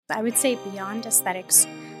I would say beyond aesthetics,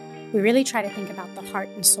 we really try to think about the heart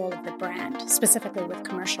and soul of the brand, specifically with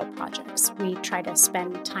commercial projects. We try to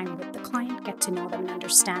spend time with the client, get to know them, and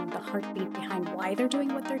understand the heartbeat behind why they're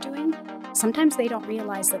doing what they're doing. Sometimes they don't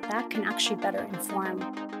realize that that can actually better inform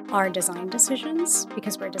our design decisions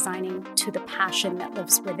because we're designing to the passion that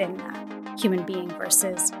lives within that human being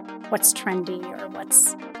versus what's trendy or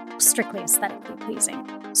what's strictly aesthetically pleasing.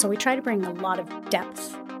 So we try to bring a lot of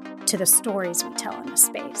depth to the stories we tell in the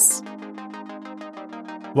space.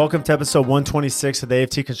 Welcome to episode 126 of the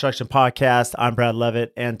AFT Construction Podcast. I'm Brad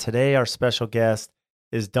Levitt, and today our special guest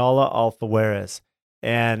is Dalla Alfagueras.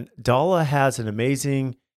 And Dalla has an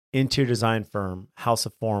amazing interior design firm, House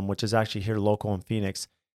of Form, which is actually here local in Phoenix.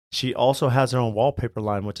 She also has her own wallpaper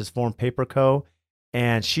line, which is Form Paper Co.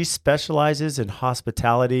 And she specializes in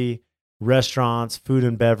hospitality, restaurants, food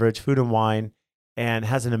and beverage, food and wine, and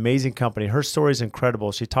has an amazing company. Her story is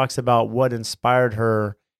incredible. She talks about what inspired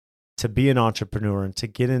her to be an entrepreneur and to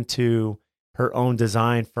get into her own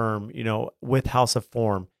design firm, with House of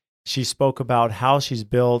Form. She spoke about how she's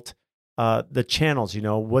built the channels,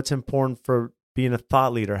 what's important for being a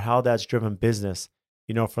thought leader, how that's driven business,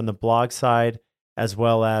 from the blog side, as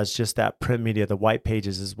well as just that print media, the white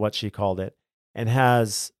pages is what she called it, and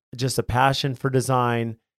has just a passion for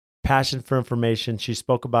design, passion for information. She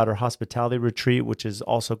spoke about her hospitality retreat, which is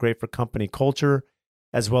also great for company culture,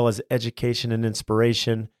 as well as education and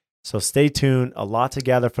inspiration. So stay tuned. A lot to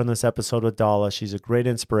gather from this episode with Dalla. She's a great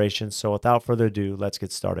inspiration. So without further ado, let's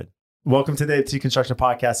get started. Welcome to the AFT Construction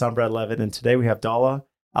Podcast. I'm Brad Levitt, and today we have Dalla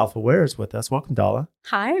Alfagueras with us. Welcome, Dalla.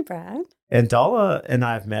 Hi, Brad. And Dalla and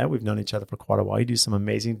I have met. We've known each other for quite a while. You do some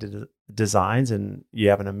amazing designs, and you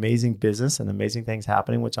have an amazing business and amazing things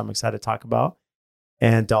happening, which I'm excited to talk about.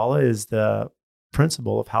 And Dalla is the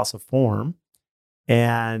principal of House of Form,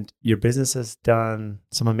 and your business has done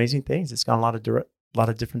some amazing things. It's gone a lot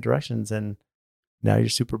of different directions, and now you're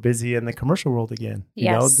super busy in the commercial world again,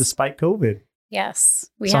 despite COVID. Yes.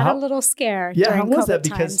 We had a little scare during how was COVID that?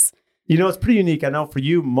 Because, times. It's pretty unique. I know for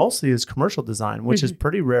you, mostly is commercial design, which is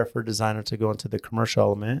pretty rare for a designer to go into the commercial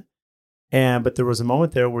element. But there was a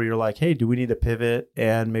moment there where you're like, hey, do we need to pivot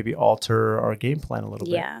and maybe alter our game plan a little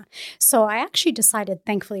bit? Yeah. So I actually decided,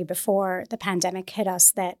 thankfully, before the pandemic hit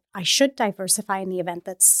us, that I should diversify in the event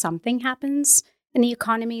that something happens in the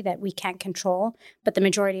economy that we can't control, but the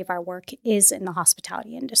majority of our work is in the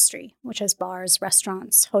hospitality industry, which is bars,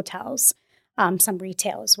 restaurants, hotels, some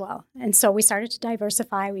retail as well. And so we started to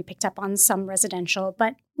diversify. We picked up on some residential,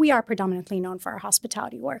 but we are predominantly known for our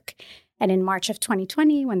hospitality work. And in March of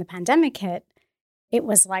 2020, when the pandemic hit, it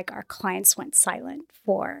was like our clients went silent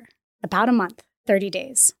for about a month, 30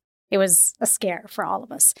 days. It was a scare for all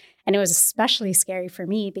of us. And it was especially scary for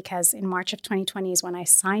me because in March of 2020 is when I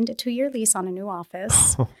signed a 2-year lease on a new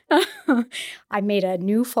office. I made a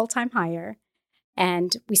new full-time hire,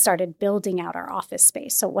 and we started building out our office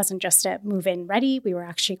space. So it wasn't just a move-in ready. We were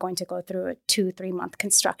actually going to go through a 2-3 month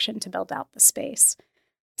construction to build out the space.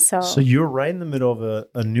 So you're right in the middle of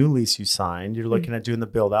a new lease you signed. You're looking at doing the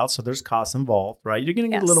build out. So there's costs involved, right? You're going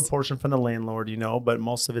to get a little portion from the landlord, but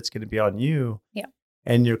most of it's going to be on you. Yeah.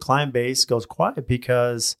 And your client base goes quiet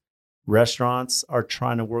because restaurants are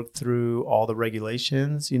trying to work through all the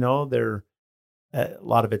regulations. They're a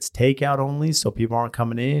lot of it's takeout only, so people aren't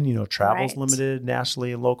coming in. Travel's limited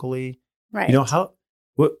nationally and locally. Right.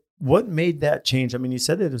 What made that change? I mean, you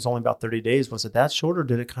said that it was only about 30 days. Was it that short, or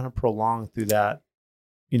did it kind of prolong through that,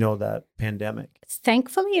 that pandemic?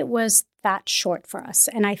 Thankfully, it was that short for us,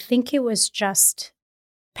 and I think it was just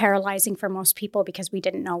paralyzing for most people because we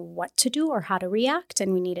didn't know what to do or how to react,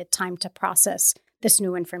 and we needed time to process this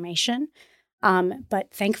new information.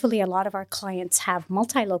 But thankfully, a lot of our clients have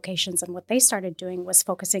multi-locations, and what they started doing was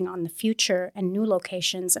focusing on the future and new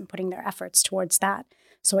locations and putting their efforts towards that.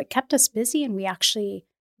 So it kept us busy, and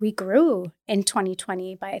we grew in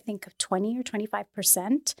 2020 by, I think, 20 or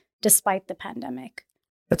 25% despite the pandemic.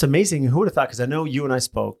 That's amazing. Who would have thought? Because I know you and I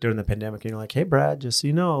spoke during the pandemic, and you're like, hey, Brad, just so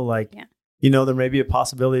you know, there may be a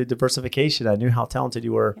possibility of diversification. I knew how talented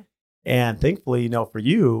you were. Yeah. And thankfully, for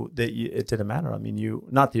you, it didn't matter. I mean,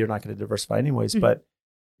 not that you're not going to diversify anyways, but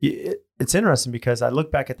it's interesting because I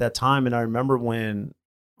look back at that time and I remember when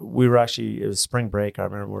it was spring break. I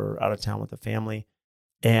remember we were out of town with the family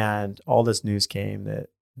and all this news came that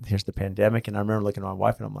here's the pandemic. And I remember looking at my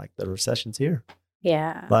wife and I'm like, the recession's here.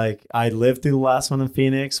 Yeah. Like I lived through the last one in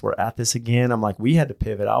Phoenix. We're at this again. I'm like, we had to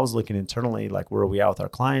pivot. I was looking internally, like, where are we at with our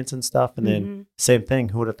clients and stuff? And then same thing.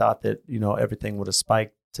 Who would have thought that, everything would have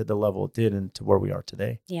spiked to the level it did and to where we are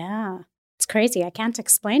today? Yeah. It's crazy. I can't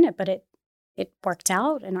explain it, but it worked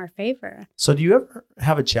out in our favor. So do you ever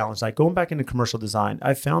have a challenge? Like going back into commercial design,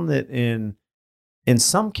 I found that in in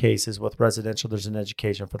some cases with residential, there's an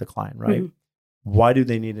education for the client, right? Mhm. Why do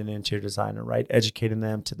they need an interior designer, right? Educating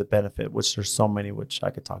them to the benefit, which there's so many, which I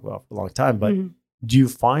could talk about for a long time. But Mhm. do you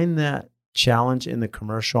find that challenge in the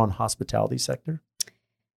commercial and hospitality sector?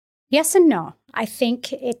 Yes and no. I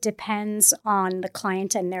think it depends on the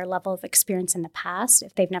client and their level of experience in the past.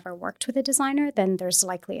 If they've never worked with a designer, then there's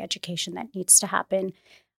likely education that needs to happen.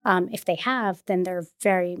 If they have, then they're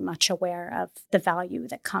very much aware of the value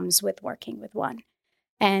that comes with working with one.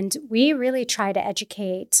 And we really try to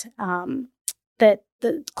educate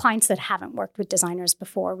the clients that haven't worked with designers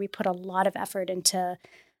before. We put a lot of effort into,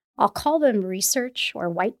 I'll call them research or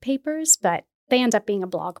white papers, but they end up being a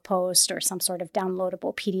blog post or some sort of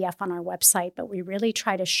downloadable PDF on our website. But we really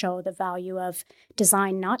try to show the value of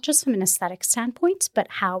design, not just from an aesthetic standpoint, but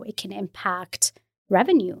how it can impact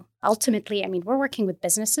revenue. Ultimately, I mean, we're working with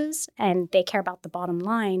businesses and they care about the bottom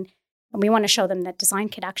line. And we want to show them that design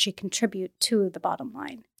could actually contribute to the bottom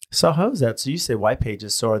line. So how is that? So you say white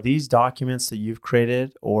pages. So are these documents that you've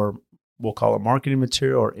created, or we'll call it marketing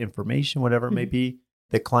material or information, whatever it may be,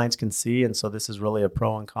 that clients can see? And so this is really a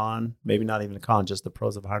pro and con, maybe not even a con, just the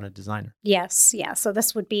pros of hiring a designer. Yes. Yeah. So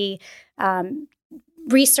this would be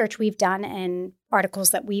research we've done and articles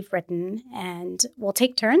that we've written. And we'll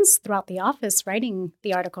take turns throughout the office writing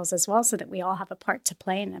the articles as well so that we all have a part to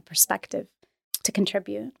play and a perspective to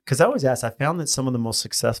contribute. Because I always ask, I found that some of the most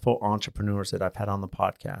successful entrepreneurs that I've had on the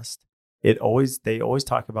podcast, they always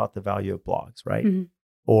talk about the value of blogs, right? Mm-hmm.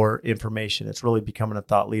 Or information. It's really becoming a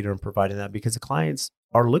thought leader and providing that because the clients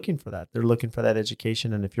are looking for that. They're looking for that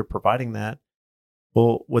education. And if you're providing that,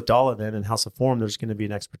 well, with Dala then and House of Form, there's going to be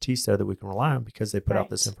an expertise there that we can rely on because they put out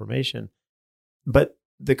this information. But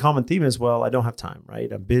the common theme is, well, I don't have time,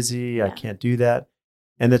 right? I'm busy. I can't do that.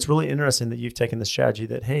 And it's really interesting that you've taken the strategy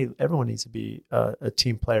that, hey, everyone needs to be a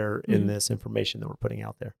team player in this information that we're putting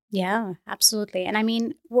out there. Yeah, absolutely. And I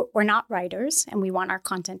mean, we're not writers and we want our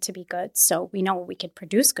content to be good. So we know we could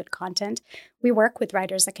produce good content. We work with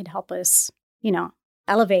writers that can help us,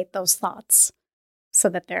 elevate those thoughts so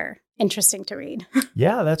that they're interesting to read.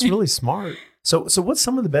 Yeah, that's really smart. So what's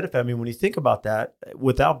some of the benefit? I mean, when you think about that,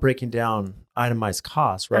 without breaking down itemized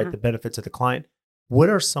costs, right? The benefits of the client. What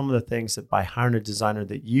are some of the things that by hiring a designer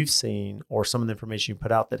that you've seen or some of the information you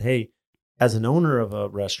put out that, hey, as an owner of a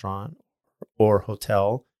restaurant or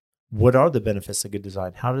hotel, what are the benefits of good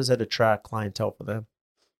design? How does that attract clientele for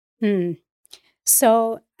them?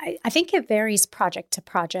 So I think it varies project to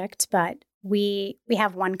project, but we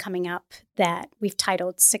have one coming up that we've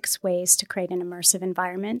titled 6 Ways to Create an Immersive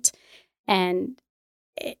Environment. And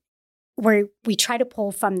where we try to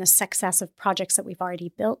pull from the success of projects that we've already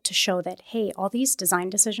built to show that, hey, all these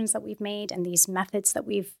design decisions that we've made and these methods that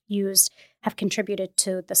we've used have contributed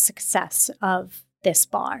to the success of this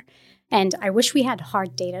bar. And I wish we had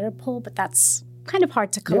hard data to pull, but that's kind of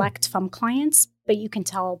hard to collect from clients. But you can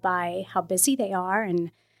tell by how busy they are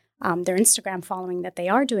and their Instagram following that they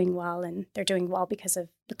are doing well, and they're doing well because of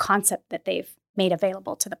the concept that they've made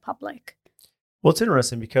available to the public. Well, it's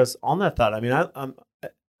interesting because on that thought, I mean, I'm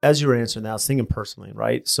as you were answering that, I was thinking personally,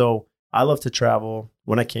 right? So I love to travel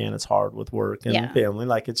when I can. It's hard with work and family.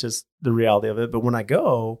 Like it's just the reality of it. But when I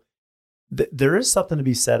go, there is something to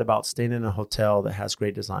be said about staying in a hotel that has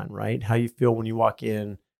great design, right? How you feel when you walk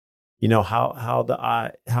in,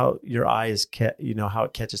 how your eye is, how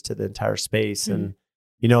it catches to the entire space and,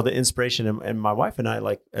 the inspiration. And my wife and I,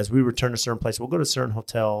 like, as we return to certain places, we'll go to certain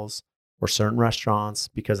hotels or certain restaurants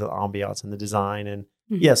because of the ambiance and the design. And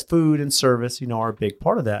yes, food and service, are a big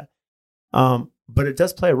part of that. But it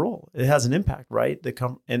does play a role. It has an impact, right?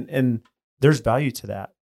 And there's value to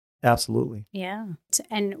that. Absolutely. Yeah.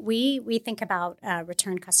 And we think about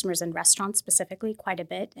return customers in restaurants specifically quite a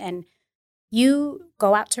bit. And you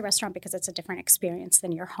go out to a restaurant because it's a different experience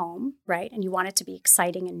than your home, right? And you want it to be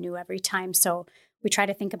exciting and new every time. So we try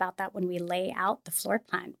to think about that when we lay out the floor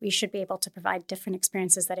plan. We should be able to provide different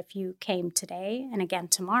experiences that if you came today and again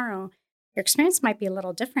tomorrow, your experience might be a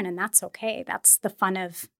little different, and that's okay. That's the fun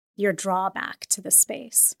of your drawback to the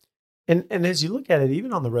space. And as you look at it,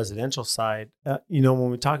 even on the residential side,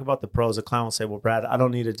 when we talk about the pros, a client will say, well, Brad, I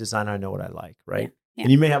don't need a designer. I know what I like, right? Yeah.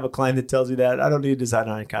 And you may have a client that tells you that I don't need a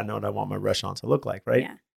designer. I kind of know what I want my restaurant to look like, right?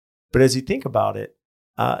 Yeah. But as you think about it,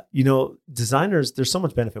 designers, there's so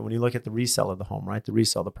much benefit when you look at the resale of the home, right? The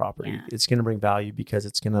resale of the property. Yeah. It's going to bring value because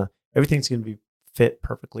everything's going to be fit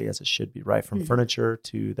perfectly as it should be, right? From furniture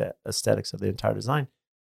to the aesthetics of the entire design.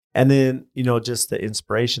 And then, just the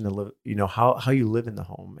inspiration to live, how you live in the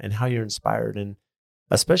home and how you're inspired. And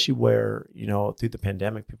especially where, through the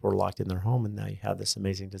pandemic, people are locked in their home and now you have this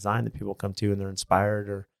amazing design that people come to and they're inspired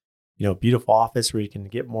or, beautiful office where you can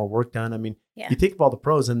get more work done. I mean, Yeah. you think of all the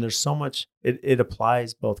pros, and there's so much, it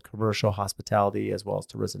applies both commercial hospitality as well as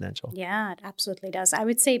to residential. Yeah, it absolutely does. I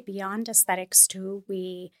would say beyond aesthetics too,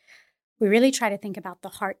 we really try to think about the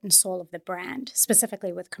heart and soul of the brand,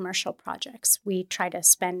 specifically with commercial projects. We try to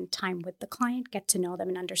spend time with the client, get to know them,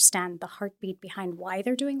 and understand the heartbeat behind why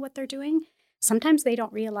they're doing what they're doing. Sometimes they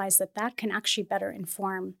don't realize that can actually better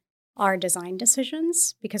inform our design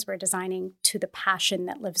decisions because we're designing to the passion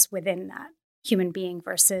that lives within that human being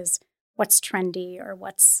versus what's trendy or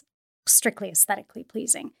what's strictly aesthetically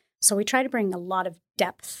pleasing. So we try to bring a lot of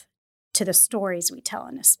depth to the stories we tell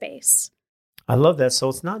in a space. I love that. So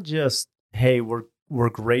it's not just, hey, we're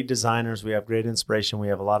great designers, we have great inspiration, we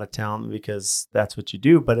have a lot of talent because that's what you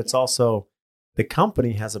do, but it's also the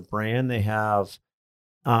company has a brand, they have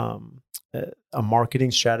a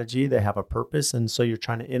marketing strategy, they have a purpose, and so you're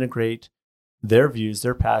trying to integrate their views,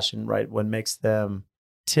 their passion, right, what makes them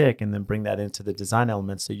tick, and then bring that into the design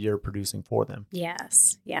elements that you're producing for them.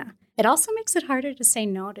 Yes, yeah. It also makes it harder to say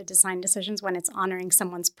no to design decisions when it's honoring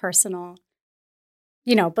someone's personal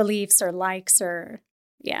beliefs or likes or,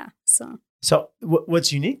 yeah. So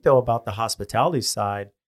what's unique though about the hospitality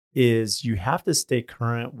side is you have to stay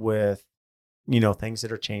current with, things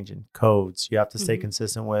that are changing, codes. You have to stay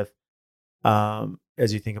consistent with,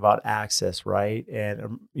 as you think about access, right?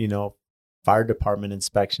 And, fire department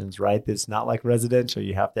inspections, right? It's not like residential.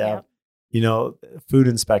 You have to have, food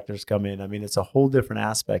inspectors come in. I mean, it's a whole different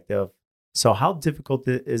aspect of, so how difficult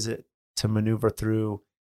is it to maneuver through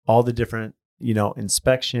all the different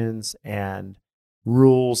inspections and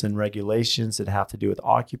rules and regulations that have to do with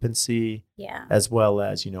occupancy, as well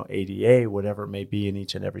as, ADA, whatever it may be in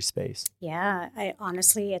each and every space? Yeah,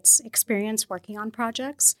 honestly, it's experience working on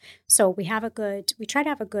projects. So we try to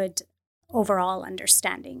have a good overall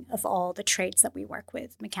understanding of all the trades that we work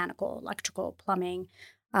with: mechanical, electrical, plumbing,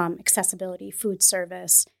 accessibility, food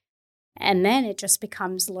service. And then it just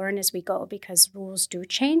becomes learn as we go because rules do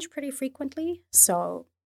change pretty frequently. So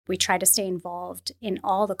we try to stay involved in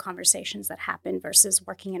all the conversations that happen versus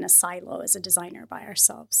working in a silo as a designer by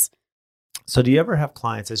ourselves. So do you ever have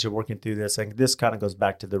clients as you're working through this? And this kind of goes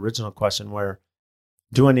back to the original question where,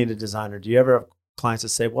 do I need a designer? Do you ever have clients that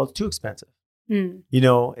say, well, it's too expensive?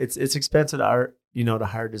 It's expensive to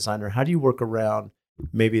hire a designer. How do you work around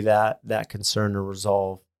maybe that concern or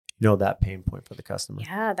resolve, that pain point for the customer?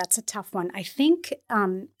 Yeah, that's a tough one. I think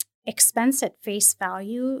expense at face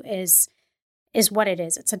value is what it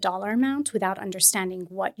is. It's a dollar amount without understanding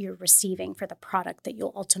what you're receiving for the product that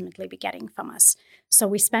you'll ultimately be getting from us. So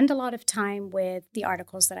we spend a lot of time with the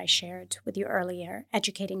articles that I shared with you earlier,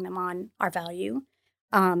 educating them on our value.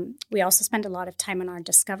 We also spend a lot of time on our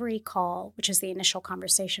discovery call, which is the initial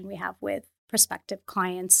conversation we have with prospective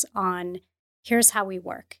clients on here's how we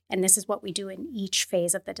work. And this is what we do in each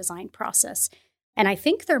phase of the design process. And I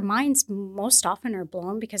think their minds most often are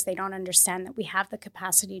blown because they don't understand that we have the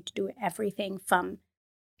capacity to do everything from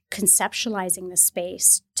conceptualizing the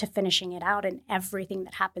space to finishing it out and everything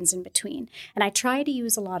that happens in between. And I try to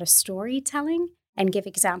use a lot of storytelling and give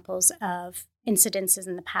examples of incidences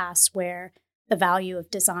in the past where the value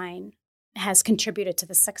of design has contributed to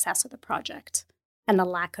the success of the project and the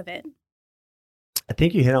lack of it. I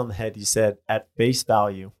think you hit on the head. You said at face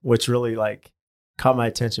value, which really caught my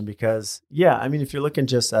attention because, if you're looking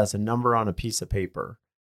just as a number on a piece of paper,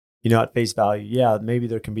 at face value, maybe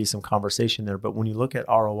there can be some conversation there. But when you look at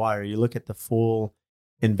ROI or you look at the full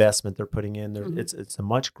investment they're putting in, it's a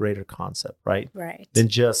much greater concept, right? Right. Than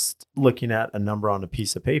just looking at a number on a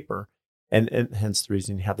piece of paper. And hence the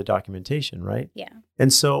reason you have the documentation, right? Yeah.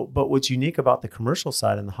 And so, but what's unique about the commercial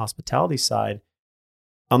side and the hospitality side,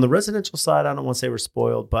 on the residential side, I don't want to say we're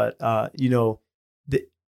spoiled, but if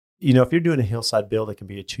you're doing a hillside build, it can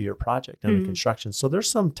be a 2-year project under construction. So there's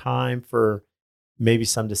some time for maybe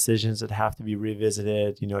some decisions that have to be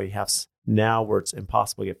revisited. You have now where it's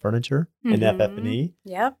impossible to get furniture and FF&E.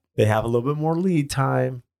 Yep. They have a little bit more lead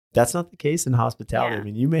time. That's not the case in hospitality. Yeah. I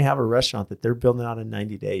mean, you may have a restaurant that they're building out in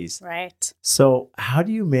 90 days. Right. So how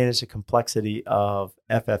do you manage the complexity of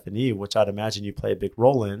FF&E, which I'd imagine you play a big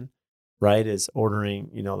role in, right? Is ordering,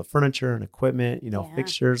 the furniture and equipment,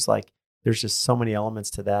 fixtures. There's just so many elements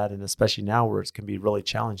to that. And especially now where it can be really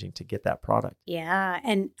challenging to get that product. Yeah.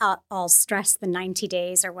 And I'll stress the 90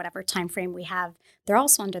 days or whatever time frame we have. They're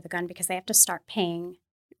also under the gun because they have to start paying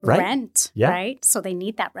rent, right? So they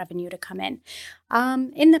need that revenue to come in.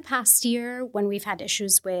 In the past year, when we've had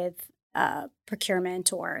issues with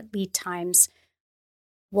procurement or lead times,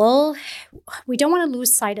 we don't want to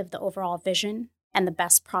lose sight of the overall vision and the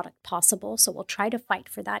best product possible. So we'll try to fight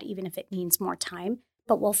for that, even if it means more time.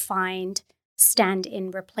 But we'll find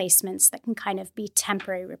stand-in replacements that can kind of be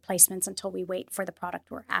temporary replacements until we wait for the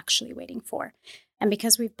product we're actually waiting for. And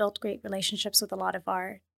because we've built great relationships with a lot of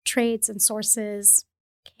our trades and sources,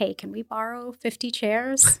 hey, can we borrow 50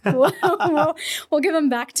 chairs? We'll give them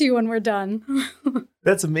back to you when we're done.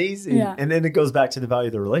 That's amazing. Yeah. And then it goes back to the value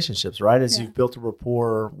of the relationships, right? As Yeah. you've built a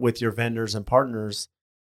rapport with your vendors and partners,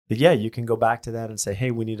 yeah, you can go back to that and say,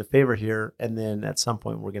 hey, we need a favor here. And then at some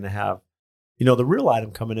point we're going to have, the real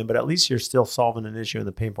item coming in, but at least you're still solving an issue and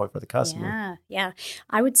the pain point for the customer. Yeah.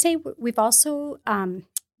 I would say we've also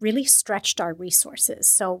really stretched our resources.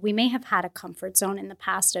 So we may have had a comfort zone in the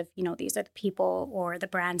past of, these are the people or the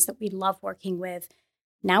brands that we love working with.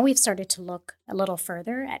 Now we've started to look a little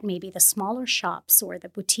further at maybe the smaller shops or the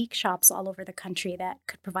boutique shops all over the country that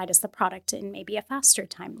could provide us the product in maybe a faster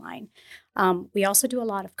timeline. We also do a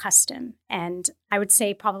lot of custom. And I would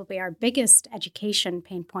say probably our biggest education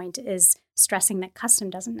pain point is stressing that custom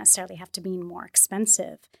doesn't necessarily have to mean more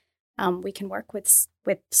expensive. We can work with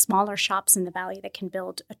smaller shops in the valley that can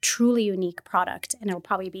build a truly unique product, and it'll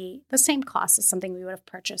probably be the same cost as something we would have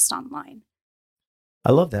purchased online.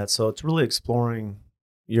 I love that. So it's really exploring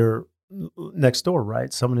your next door,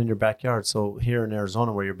 right? Someone in your backyard. So here in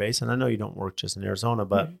Arizona where you're based, and I know you don't work just in Arizona,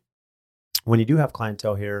 but when you do have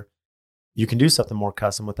clientele here, you can do something more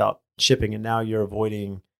custom without shipping. And now you're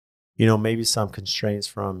avoiding, maybe some constraints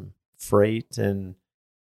from freight and,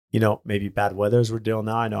 maybe bad weather as we're dealing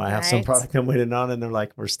now. I know I have some product I'm waiting on and they're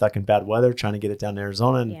like, we're stuck in bad weather trying to get it down to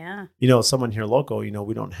Arizona. And, someone here local,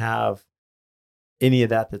 we don't have any of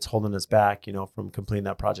that that's holding us back, from completing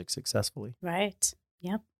that project successfully. Right.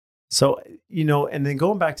 Yep. So, and then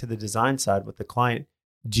going back to the design side with the client,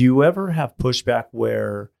 do you ever have pushback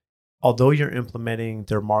where, although you're implementing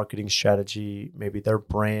their marketing strategy, maybe their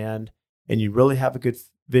brand, and you really have a good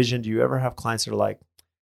vision, do you ever have clients that are like,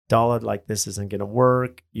 Dala, like this isn't going to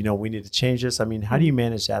work, we need to change this? I mean, how do you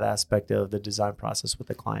manage that aspect of the design process with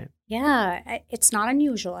the client? Yeah, it's not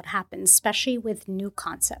unusual. It happens, especially with new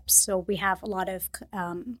concepts. So we have a lot of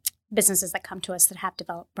businesses that come to us that have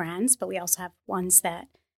developed brands, but we also have ones that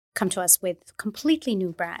come to us with completely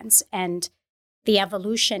new brands. And the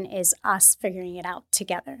evolution is us figuring it out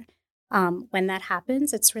together. When that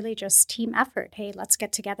happens, it's really just team effort. Hey, let's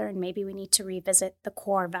get together and maybe we need to revisit the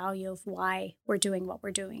core value of why we're doing what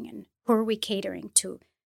we're doing and who are we catering to.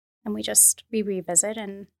 And we revisit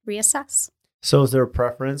and reassess. So is there a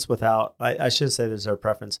preference I should say there's a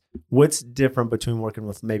preference. What's different between working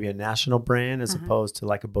with maybe a national brand as opposed to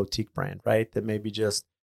like a boutique brand, right? That maybe just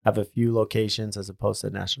have a few locations as opposed to a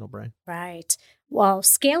national brand. Right. Well,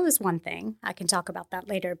 scale is one thing. I can talk about that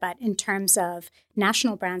later. But in terms of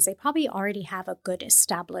national brands, they probably already have a good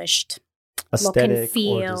established aesthetic look and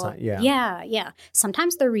feel. Or design. Yeah.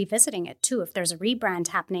 Sometimes they're revisiting it too. If there's a rebrand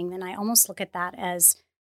happening, then I almost look at that as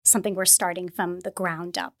something we're starting from the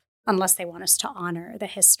ground up, unless they want us to honor the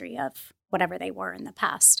history of whatever they were in the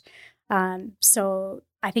past. So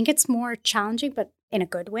I think it's more challenging, but in a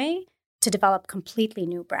good way, to develop completely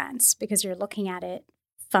new brands because you're looking at it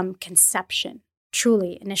from conception,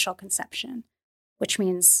 truly initial conception, which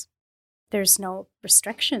means there's no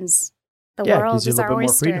restrictions. The world is our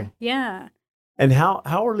oyster. Yeah. And how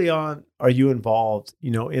early on are you involved,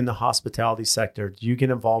 in the hospitality sector? Do you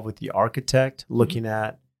get involved with the architect looking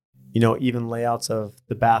at, even layouts of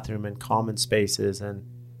the bathroom and common spaces and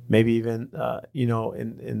maybe even,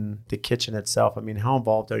 in the kitchen itself? I mean, how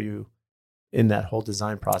involved are you in that whole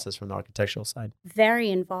design process from the architectural side?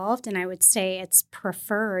 Very involved. And I would say it's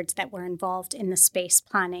preferred that we're involved in the space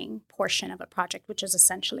planning portion of a project, which is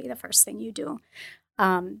essentially the first thing you do.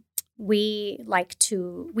 We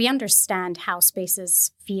understand how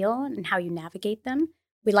spaces feel and how you navigate them.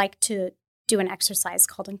 We like to do an exercise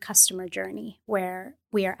called a customer journey, where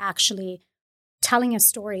we are actually telling a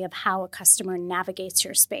story of how a customer navigates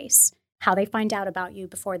your space, how they find out about you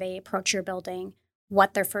before they approach your building,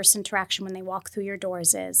 what their first interaction when they walk through your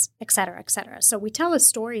doors is, et cetera, et cetera. So we tell a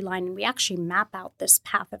storyline and we actually map out this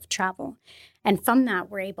path of travel. And from that,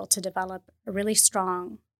 we're able to develop a really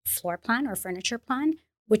strong floor plan or furniture plan,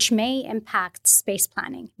 which may impact space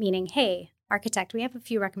planning, meaning, hey, architect, we have a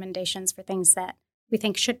few recommendations for things that we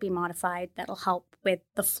think should be modified that'll help with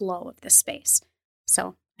the flow of the space.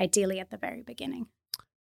 So ideally at the very beginning.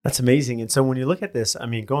 That's amazing. And so when you look at this, I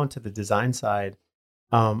mean, going to the design side,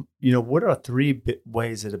 what are three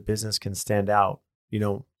ways that a business can stand out?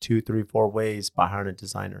 2, 3, 4 ways by hiring a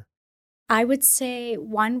designer. I would say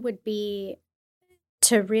one would be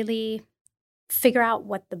to really figure out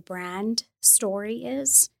what the brand story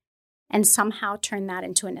is and somehow turn that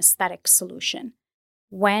into an aesthetic solution.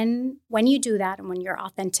 When you do that and when you're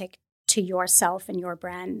authentic to yourself and your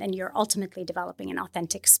brand, then you're ultimately developing an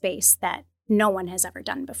authentic space that no one has ever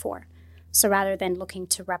done before. So rather than looking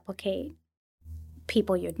to replicate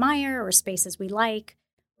people you admire or spaces we like,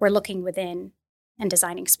 we're looking within and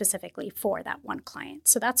designing specifically for that one client.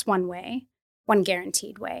 So that's one way, one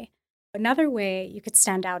guaranteed way. Another way you could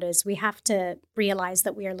stand out is we have to realize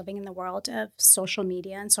that we are living in the world of social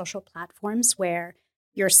media and social platforms where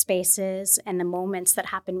your spaces and the moments that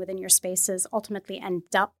happen within your spaces ultimately end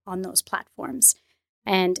up on those platforms.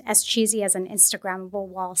 And as cheesy as an Instagrammable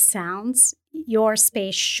wall sounds, your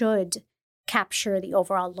space should capture the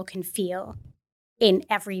overall look and feel in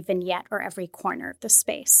every vignette or every corner of the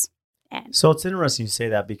space. And so it's interesting you say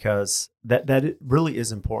that, because that it really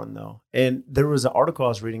is important though. And there was an article I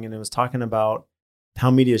was reading and it was talking about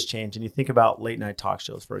how media has changed. And you think about late night talk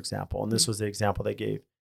shows, for example, and this was the example they gave,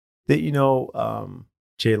 that,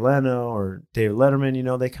 Jay Leno or David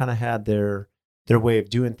Letterman, they kind of had their way of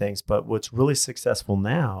doing things. But what's really successful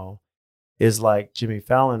now is like Jimmy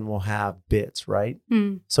Fallon will have bits, right?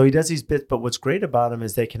 So he does these bits, but what's great about them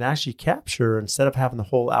is they can actually capture, instead of having the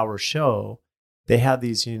whole hour show, they have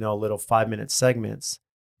these, little 5-minute segments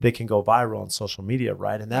that can go viral on social media,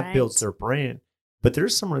 right? And that builds their brand. But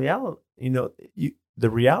there's some reality, the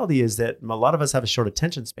reality is that a lot of us have a short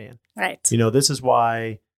attention span. Right. This is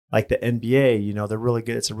why, like the NBA, they're really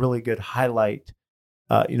good. It's a really good highlight,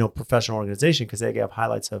 professional organization, because they have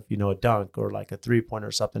highlights of, a dunk or like a 3-pointer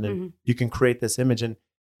or something. And you can create this image. And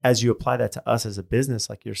as you apply that to us as a business,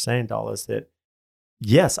 like you're saying, Dala, is that,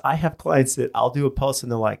 yes, I have clients that I'll do a post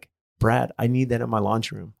and they're like, Brad, I need that in my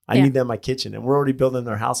laundry room. I need that in my kitchen. And we're already building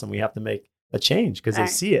their house and we have to make a change because they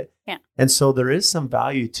see it. Yeah. And so there is some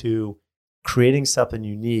value to creating something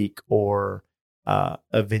unique or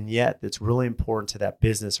a vignette that's really important to that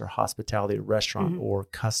business or hospitality or restaurant or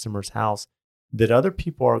customer's house that other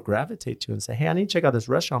people are gravitate to and say, hey, I need to check out this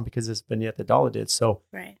restaurant because this vignette that Dala did. So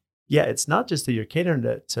yeah, it's not just that you're catering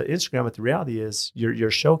to Instagram, but the reality is you're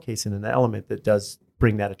showcasing an element that does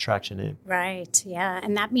bring that attraction in. Right. Yeah.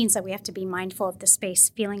 And that means that we have to be mindful of the space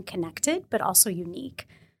feeling connected, but also unique.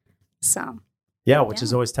 So. Yeah, which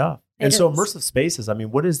is always tough. And so immersive spaces, I mean,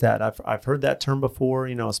 what is that? I've heard that term before,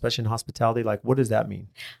 especially in hospitality. Like, what does that mean?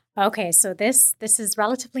 Okay, so this is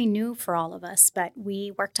relatively new for all of us, but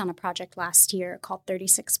we worked on a project last year called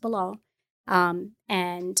 36 Below.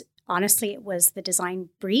 And honestly, it was the design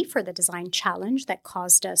brief or the design challenge that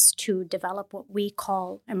caused us to develop what we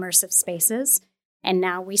call immersive spaces. And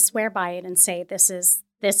now we swear by it and say, this is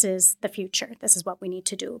the future. This is what we need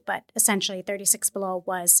to do. But essentially 36 Below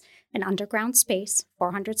was an underground space,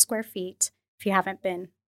 400 square feet. If you haven't been,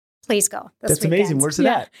 please go. That's weekend. Amazing. Where's it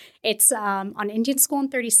at? It's on Indian School on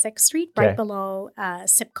 36th Street, right below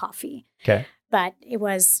Sip Coffee. Okay. But it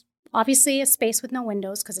was obviously a space with no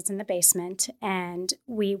windows because it's in the basement. And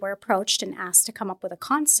we were approached and asked to come up with a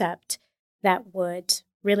concept that would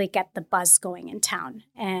really get the buzz going in town.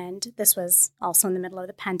 And this was also in the middle of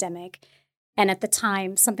the pandemic. And at the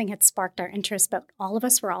time, something had sparked our interest, but all of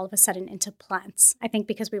us were all of a sudden into plants. I think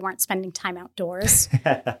because we weren't spending time outdoors,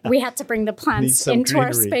 we had to bring the plants into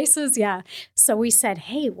our spaces. Yeah. So we said,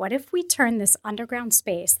 hey, what if we turn this underground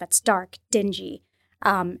space that's dark, dingy,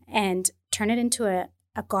 and turn it into a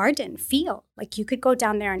garden feel? Like you could go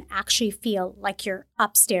down there and actually feel like you're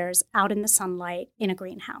upstairs out in the sunlight in a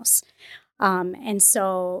greenhouse. And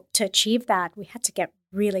so to achieve that, we had to get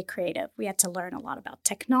really creative. We had to learn a lot about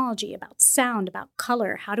technology, about sound, about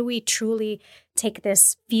color. How do we truly take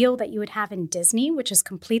this feel that you would have in Disney, which is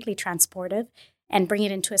completely transportive, and bring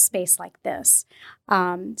it into a space like this?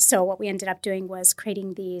 So what we ended up doing was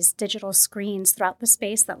creating these digital screens throughout the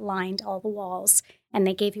space that lined all the walls, and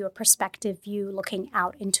they gave you a perspective view looking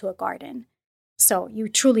out into a garden. So you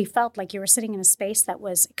truly felt like you were sitting in a space that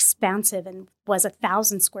was expansive and was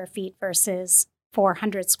 1,000 square feet versus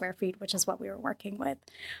 400 square feet, which is what we were working with.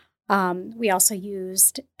 We also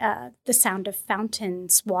used the sound of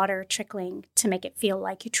fountains, water trickling to make it feel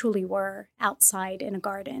like you truly were outside in a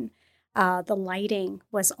garden. The lighting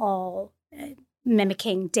was all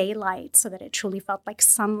mimicking daylight so that it truly felt like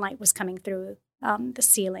sunlight was coming through the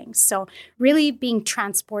ceiling. So really being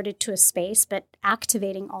transported to a space, but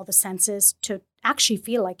activating all the senses to actually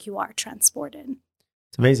feel like you are transported.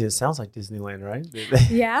 It's amazing. It sounds like Disneyland, right?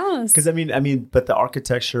 Yes. Because I mean, but the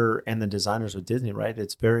architecture and the designers with Disney, right?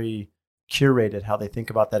 It's very curated how they think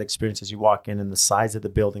about that experience as you walk in, and the size of the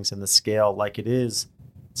buildings and the scale. Like it is,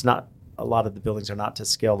 it's not, a lot of the buildings are not to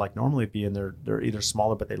scale like normally be, and they're either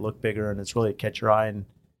smaller, but they look bigger, and it's really catch your eye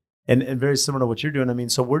and very similar to what you're doing. I mean,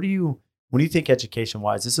 so when you think education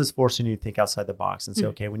wise, this is forcing you to think outside the box and say,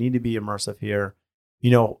 okay, we need to be immersive here.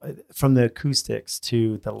 from the acoustics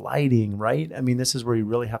to the lighting, right? I mean, this is where you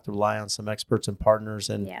really have to rely on some experts and partners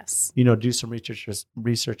and, Yes. do some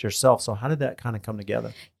research yourself. So how did that kind of come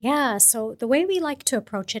together? Yeah. So the way we like to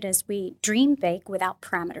approach it is we dream big without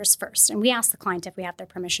parameters first. And we ask the client if we have their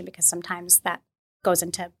permission, because sometimes that goes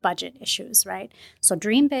into budget issues, right? So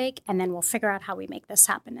dream big, and then we'll figure out how we make this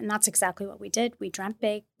happen. And that's exactly what we did. We dreamt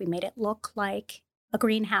big. We made it look like a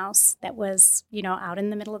greenhouse that was, out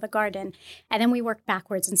in the middle of the garden. And then we worked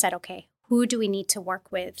backwards and said, okay, who do we need to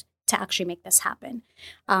work with to actually make this happen?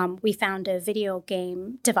 We found a video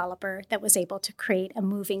game developer that was able to create a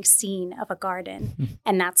moving scene of a garden.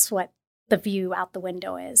 And that's what the view out the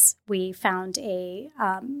window is. We found a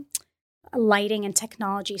lighting and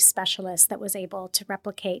technology specialist that was able to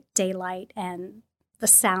replicate daylight and the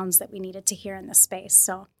sounds that we needed to hear in the space.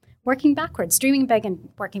 So working backwards, dreaming big and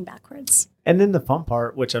working backwards. And then the fun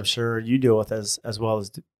part, which I'm sure you deal with as well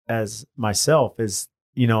as myself, is,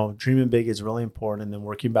 dreaming big is really important, and then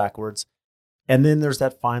working backwards. And then there's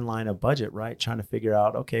that fine line of budget, right? Trying to figure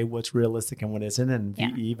out, okay, what's realistic and what isn't, and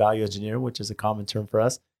VE, value engineer, which is a common term for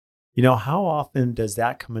us. How often does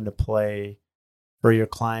that come into play for your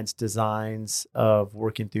clients' designs of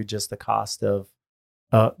working through just the cost of,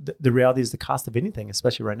 the reality is the cost of anything,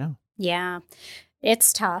 especially right now? Yeah.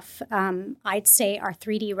 It's tough. I'd say our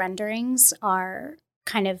 3D renderings are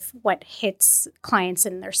kind of what hits clients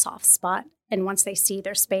in their soft spot. And once they see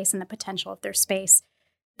their space and the potential of their space,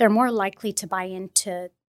 they're more likely to buy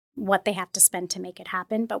into what they have to spend to make it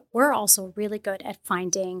happen. But we're also really good at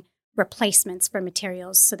finding replacements for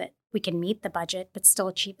materials so that we can meet the budget, but still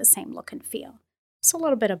achieve the same look and feel. So a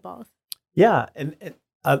little bit of both. Yeah. And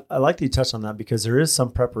I like that you touched on that, because there is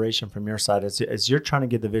some preparation from your side as you're trying to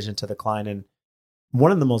get the vision to the client. And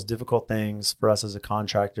one of the most difficult things for us as a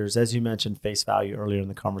contractor is, as you mentioned, face value earlier in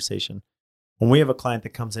the conversation. When we have a client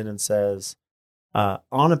that comes in and says,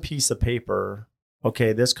 on a piece of paper,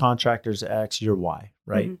 okay, this contractor's X, you're Y,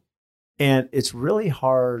 right? Mm-hmm. And it's really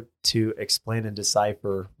hard to explain and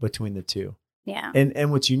decipher between the two. Yeah.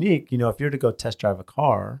 And what's unique, if you're to go test drive a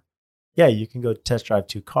car, yeah, you can go test drive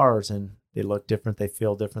two cars and they look different, they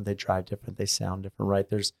feel different, they drive different, they sound different, right?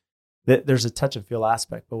 There's a touch and feel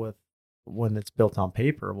aspect, but when it's built on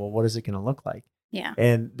paper, well, what is it going to look like? Yeah.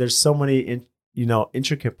 And there's so many,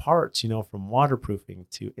 intricate parts, from waterproofing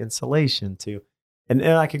to insulation to, and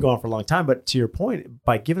I could go on for a long time, but to your point,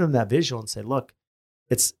 by giving them that visual and say, look,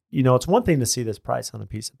 it's one thing to see this price on a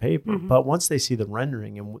piece of paper, mm-hmm. but once they see the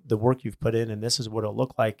rendering and the work you've put in, and this is what it'll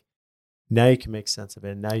look like, now you can make sense of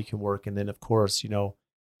it. And now you can work. And then of course,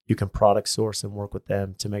 you can product source and work with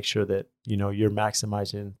them to make sure that, you're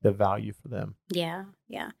maximizing the value for them. Yeah.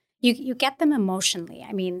 Yeah. You get them emotionally.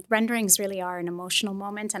 I mean, renderings really are an emotional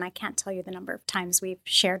moment. And I can't tell you the number of times we've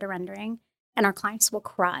shared a rendering and our clients will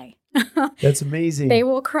cry. That's amazing. They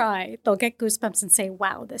will cry. They'll get goosebumps and say,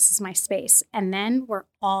 wow, this is my space. And then we're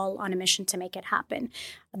all on a mission to make it happen.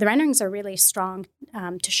 The renderings are really strong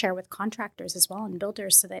to share with contractors as well and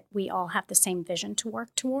builders so that we all have the same vision to work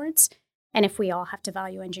towards. And if we all have to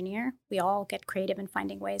value engineer, we all get creative in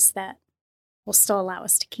finding ways that will still allow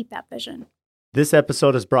us to keep that vision. This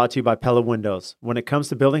episode is brought to you by Pella Windows. When it comes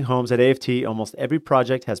to building homes at AFT, almost every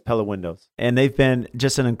project has Pella Windows. And they've been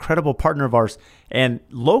just an incredible partner of ours. And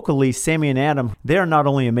locally, Sammy and Adam, they are not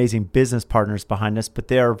only amazing business partners behind us, but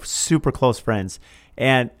they are super close friends.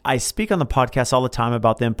 And I speak on the podcast all the time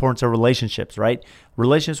about the importance of relationships, right?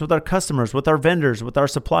 Relationships with our customers, with our vendors, with our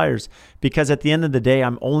suppliers. Because at the end of the day,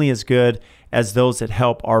 I'm only as good as those that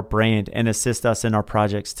help our brand and assist us in our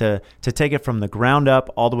projects to take it from the ground up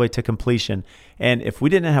all the way to completion. And if we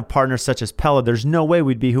didn't have partners such as Pella, there's no way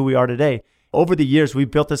we'd be who we are today. Over the years,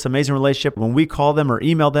 we've built this amazing relationship. When we call them or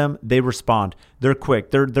email them, they respond. They're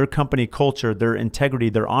quick. Their company culture, their integrity,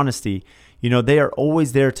 their honesty, they are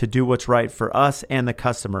always there to do what's right for us and the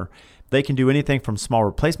customer. They can do anything from small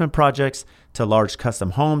replacement projects to large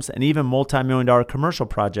custom homes and even multi-million-dollar commercial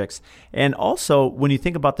projects. And also, when you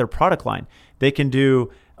think about their product line, they can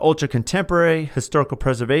do ultra contemporary, historical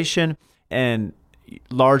preservation, and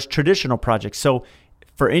large traditional projects. So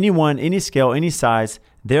for anyone, any scale, any size,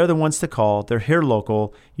 they're the ones to call. They're here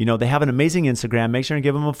local. They have an amazing Instagram. Make sure and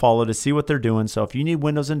give them a follow to see what they're doing. So if you need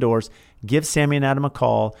windows and doors, give Sammy and Adam a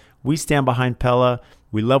call. We stand behind Pella.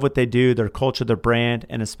 We love what they do, their culture, their brand,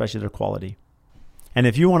 and especially their quality. And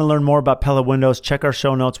if you want to learn more about Pella Windows, check our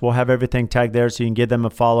show notes. We'll have everything tagged there so you can give them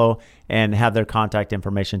a follow and have their contact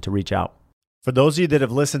information to reach out. For those of you that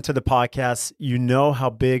have listened to the podcast, you know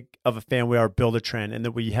how big of a fan we are of Build-A-Trend and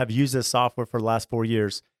that we have used this software for the last 4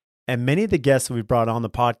 years. And many of the guests that we've brought on the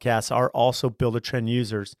podcast are also Build-A-Trend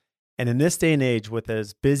users. And in this day and age, with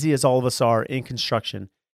as busy as all of us are in construction,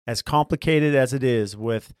 as complicated as it is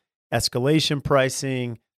with escalation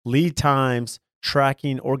pricing, lead times,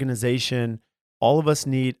 tracking, organization, all of us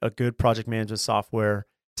need a good project management software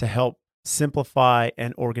to help simplify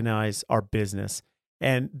and organize our business.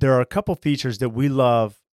 And there are a couple features that we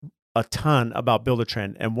love a ton about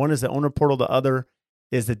Buildertrend. And one is the owner portal. The other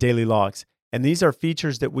is the daily logs. And these are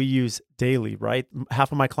features that we use daily, right?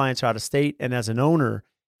 Half of my clients are out of state. And as an owner,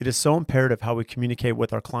 it is so imperative how we communicate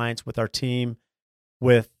with our clients, with our team,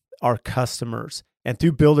 with our customers. And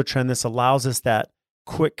through Buildertrend, this allows us that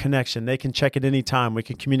quick connection. They can check at any time. We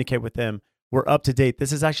can communicate with them. We're up to date.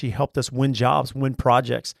 This has actually helped us win jobs, win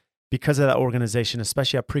projects because of that organization,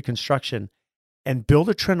 especially at pre-construction. And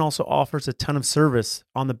Buildertrend also offers a ton of service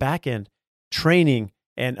on the back end, training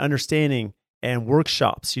and understanding and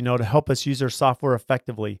workshops, to help us use their software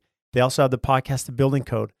effectively. They also have the podcast, The Building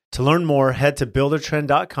Code. To learn more, head to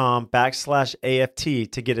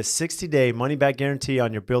buildertrend.com/AFT to get a 60-day money-back guarantee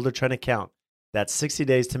on your Buildertrend account. That's 60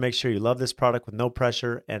 days to make sure you love this product with no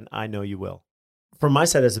pressure, and I know you will. From my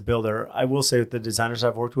side as a builder, I will say the designers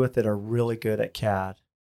I've worked with that are really good at CAD,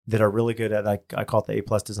 that are really good at, I call it the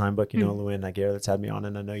A+ design book, Luann Nigara that's had me on,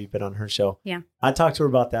 and I know you've been on her show. Yeah. I talked to her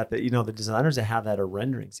about that, the designers that have that are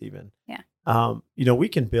renderings even. Yeah. We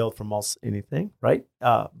can build from almost anything, right?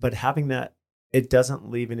 But having that, it doesn't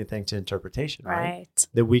leave anything to interpretation, right?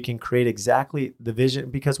 That we can create exactly the vision,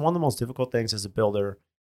 because one of the most difficult things as a builder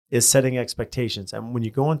is setting expectations. And when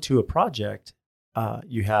you go into a project,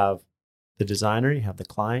 you have the designer, you have the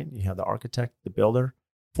client, you have the architect, the builder,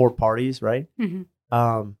 4 parties, right?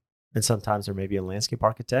 Mm-hmm. And sometimes there may be a landscape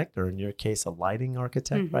architect, or in your case, a lighting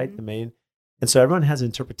architect, right? The main. And so everyone has an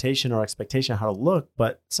interpretation or expectation of how to look,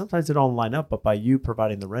 but sometimes they don't line up. But by you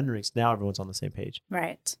providing the renderings, now everyone's on the same page.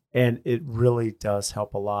 Right. And it really does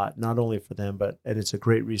help a lot, not only for them, but it's a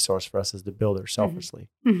great resource for us as the builder, selfishly.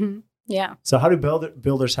 Mm-hmm. Yeah. So how do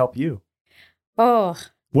builders help you? Oh.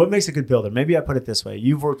 What makes a good builder? Maybe I put it this way.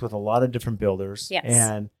 You've worked with a lot of different builders, yes,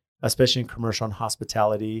 and especially in commercial and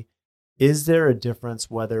hospitality. Is there a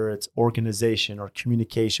difference whether it's organization or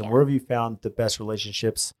communication? Yeah. Where have you found the best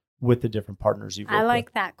relationships with the different partners you've worked with? I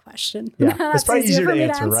like that question. Yeah. It's probably easier to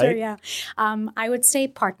answer, right? Yeah. I would say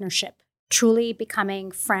partnership, truly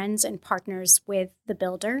becoming friends and partners with the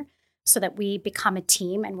builder so that we become a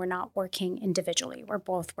team and we're not working individually. We're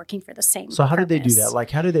both working for the same So how purpose. do they do that? Like,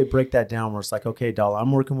 how do they break that down where it's like, okay, Dala,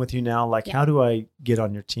 I'm working with you now. Like, how do I get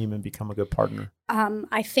on your team and become a good partner?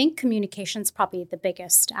 I think communication is probably the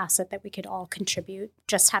biggest asset that we could all contribute.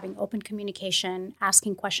 Just having open communication,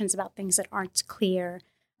 asking questions about things that aren't clear,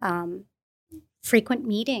 frequent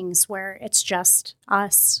meetings where it's just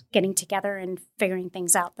us getting together and figuring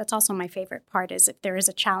things out. That's also my favorite part, is if there is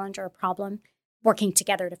a challenge or a problem, working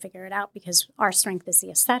together to figure it out, because our strength is the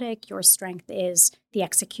aesthetic, your strength is the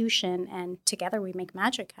execution, and together we make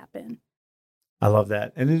magic happen. I love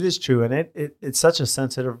that. And it is true. And it's such a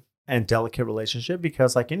sensitive and delicate relationship,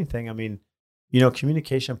 because like anything, I mean,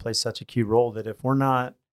 communication plays such a key role that if we're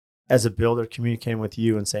not, as a builder, communicating with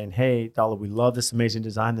you and saying, hey, Dala, we love this amazing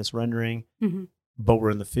design, this rendering, but we're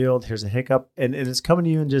in the field, here's a hiccup. And it's coming to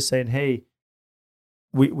you and just saying, hey,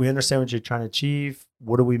 we understand what you're trying to achieve.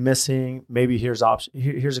 What are we missing? Maybe here's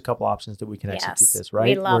a couple options that we can execute this,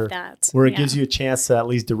 right? We love that. Where it gives you a chance to at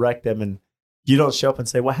least direct them, and you don't show up and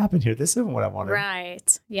say, what happened here? This isn't what I wanted.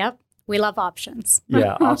 Right. Yep. We love options.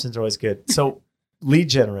 Yeah, options are always good. So lead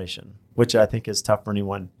generation, which I think is tough for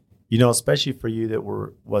anyone, especially for you that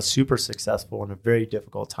was super successful in a very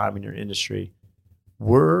difficult time in your industry.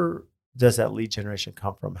 Where does that lead generation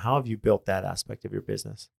come from? How have you built that aspect of your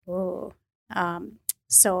business? Oh,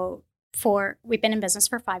 so we've been in business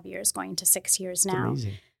for 5 years, going to 6 years now.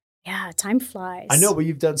 Amazing. Yeah, time flies. I know, but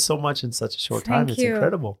you've done so much in such a short time. It's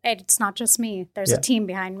incredible. It's not just me. There's a team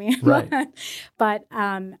behind me. Right. But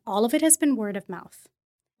all of it has been word of mouth.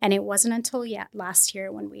 And it wasn't until last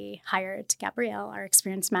year when we hired Gabrielle, our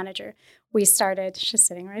experience manager, she's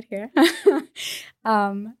sitting right here.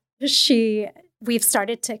 We've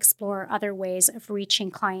started to explore other ways of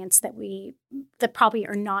reaching clients that probably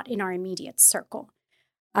are not in our immediate circle.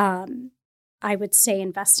 I would say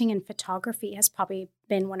investing in photography has probably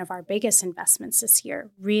been one of our biggest investments this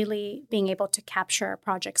year, really being able to capture our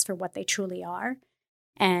projects for what they truly are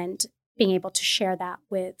and being able to share that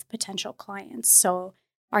with potential clients. So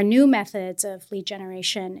our new methods of lead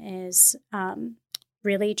generation is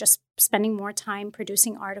really just spending more time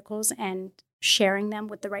producing articles and sharing them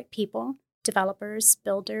with the right people, developers,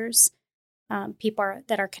 builders, people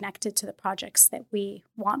that are connected to the projects that we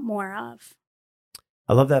want more of.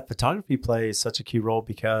 I love that photography plays such a key role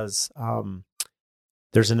because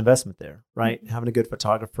there's an investment there, right? Mm-hmm. Having a good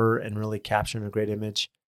photographer and really capturing a great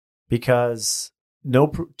image, because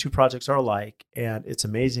two projects are alike. And it's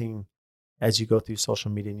amazing as you go through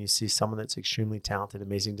social media and you see someone that's extremely talented,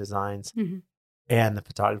 amazing designs, and the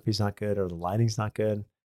photography's not good or the lighting's not good,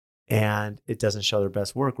 and it doesn't show their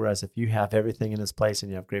best work. Whereas if you have everything in its place and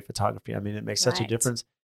you have great photography, I mean, it makes such a difference.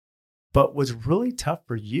 But what's really tough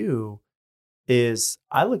for you is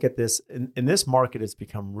I look at this, in this market, it's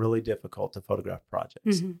become really difficult to photograph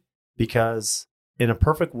projects because in a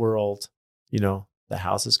perfect world, the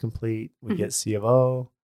house is complete. We get C of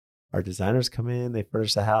O, our designers come in, they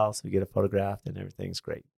furnish the house, we get it photographed and everything's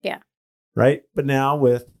great. Yeah. Right. But now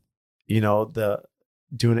with, the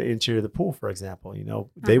doing an interior of the pool, for example,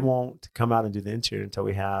 they won't come out and do the interior until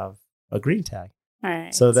we have a green tag. All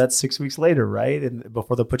right. So that's 6 weeks later, right? And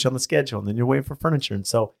before they'll put you on the schedule, and then you're waiting for furniture. And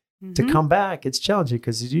so to come back, it's challenging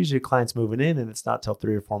because it's usually clients moving in and it's not till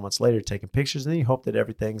 3 or 4 months later taking pictures. And then you hope that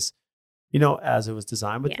everything's, as it was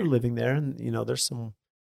designed, but they're living there and, there's some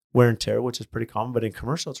wear and tear, which is pretty common. But in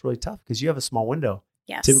commercial, it's really tough because you have a small window.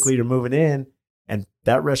 Yes. Typically you're moving in and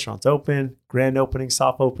that restaurant's open, grand opening,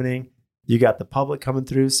 soft opening. You got the public coming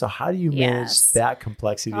through. So how do you manage that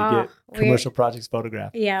complexity to get commercial projects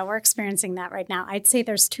photographed? Yeah, we're experiencing that right now. I'd say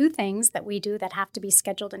there's 2 things that we do that have to be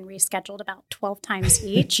scheduled and rescheduled about 12 times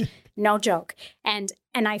each. No joke. And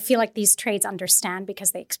I feel like these trades understand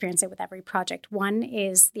because they experience it with every project. One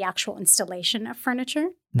is the actual installation of furniture.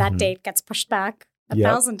 That date gets pushed back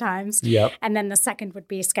 1,000 times. Yep. And then the second would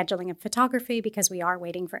be scheduling of photography because we are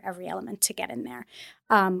waiting for every element to get in there.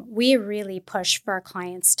 We really push for our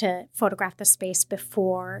clients to photograph the space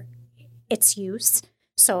before its use.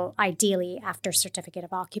 So ideally after certificate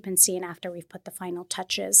of occupancy and after we've put the final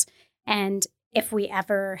touches. And if we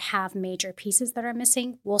ever have major pieces that are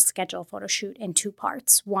missing, we'll schedule a photo shoot in 2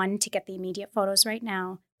 parts. One, to get the immediate photos right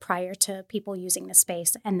now prior to people using the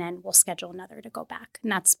space, and then we'll schedule another to go back.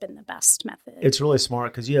 And that's been the best method. It's really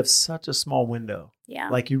smart because you have such a small window. Yeah.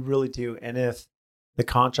 Like you really do. And if the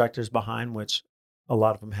contractor's behind, which a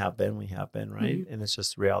lot of them have been, we have been, right? And it's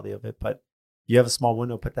just the reality of it. But you have a small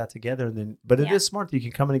window, put that together. And then, but it is smart that you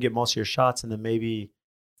can come in and get most of your shots and then maybe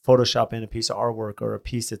Photoshop in a piece of artwork or a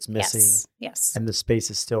piece that's missing. Yes. And the space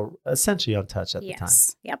is still essentially untouched at the time.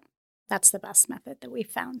 Yep. That's the best method that we've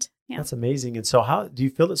found. Yeah. That's amazing. And so how do you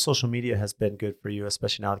feel that social media has been good for you,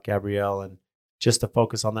 especially now with Gabrielle, and just to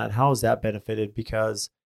focus on that? How has that benefited? Because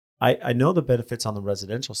I know the benefits on the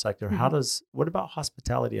residential sector. What about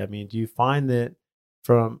hospitality? I mean, do you find that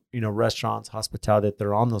from, restaurants, hospitality, that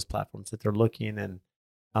they're on those platforms, that they're looking and,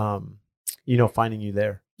 finding you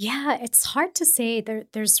there? Yeah, it's hard to say.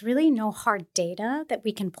 There's really no hard data that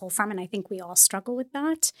we can pull from. And I think we all struggle with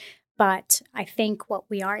that. But I think what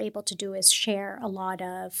we are able to do is share a lot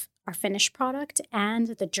of our finished product and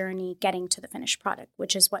the journey getting to the finished product,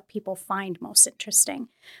 which is what people find most interesting.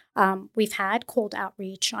 We've had cold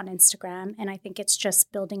outreach on Instagram, and I think it's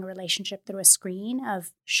just building a relationship through a screen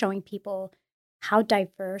of showing people how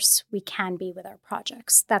diverse we can be with our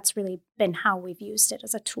projects. That's really been how we've used it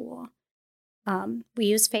as a tool. We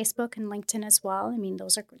use Facebook and LinkedIn as well. I mean,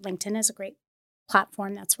 LinkedIn is a great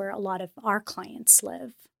platform. That's where a lot of our clients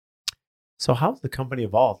live. So how's the company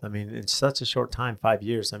evolved? I mean, in such a short time, 5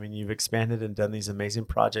 years, I mean, you've expanded and done these amazing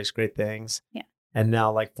projects, great things. Yeah. And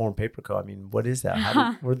now like Form Paper Co. I mean, what is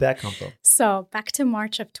that? Where'd that come from? So back to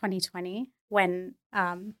March of 2020, when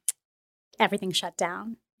everything shut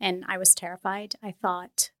down and I was terrified, I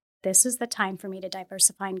thought, this is the time for me to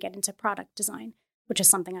diversify and get into product design, which is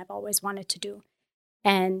something I've always wanted to do.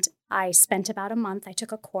 And I spent about a month. I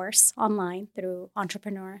took a course online through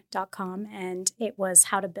entrepreneur.com, and it was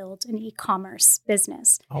how to build an e-commerce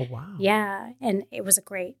business. Oh, wow. Yeah. And it was a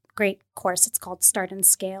great course. It's called Start and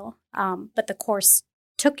Scale. But the course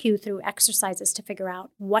took you through exercises to figure out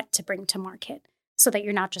what to bring to market so that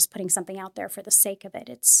you're not just putting something out there for the sake of it.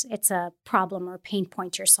 It's a problem or pain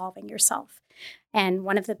point you're solving yourself. And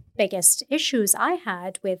one of the biggest issues I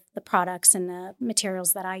had with the products and the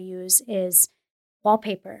materials that I use is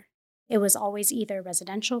wallpaper. It was always either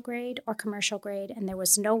residential grade or commercial grade, and there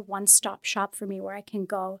was no one-stop shop for me where I can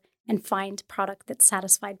go and find product that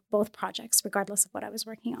satisfied both projects, regardless of what I was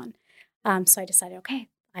working on. So I decided, okay,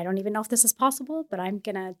 I don't even know if this is possible, but I'm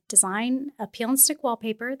going to design a peel and stick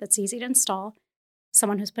wallpaper that's easy to install.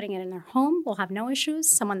 Someone who's putting it in their home will have no issues.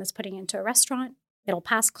 Someone that's putting it into a restaurant, it'll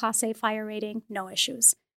pass Class A fire rating, no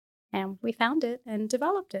issues. And we found it and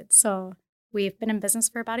developed it. So we've been in business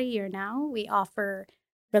for about a year now. We offer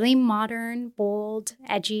really modern, bold,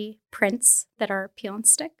 edgy prints that are peel and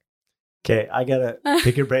stick. Okay, I got to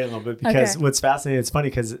pick your brain a little bit because what's fascinating, it's funny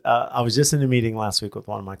because I was just in a meeting last week with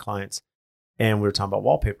one of my clients and we were talking about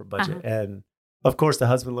wallpaper budget. And of course, the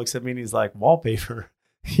husband looks at me and he's like, wallpaper,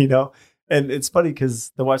 And it's funny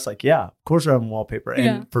because the wife's like, yeah, of course we're having wallpaper. And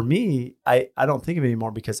Yeah. for me, I don't think of it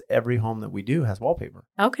anymore because every home that we do has wallpaper.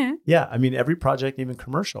 Okay. Yeah. I mean, every project, even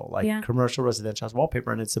commercial, like Yeah. commercial residential has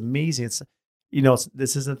wallpaper. And it's amazing. It's,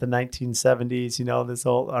 this isn't the 1970s, this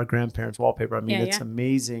old, our grandparents' wallpaper. I mean, Yeah, it's yeah.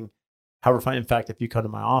 amazing how refined. In fact, if you come to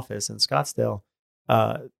my office in Scottsdale,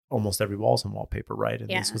 almost every wall's in wallpaper, right? And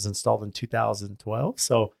this Yeah. was installed in 2012.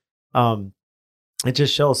 So it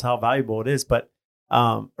just shows how valuable it is, but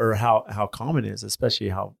or how common it is, especially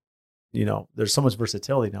how, there's so much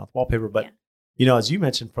versatility now with wallpaper. But, as you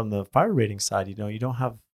mentioned from the fire rating side, you don't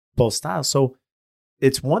have both styles. So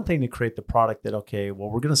it's one thing to create the product that, okay, well,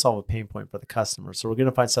 we're going to solve a pain point for the customer. So we're going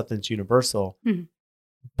to find something that's universal,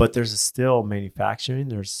 but there's still manufacturing,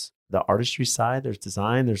 there's the artistry side, there's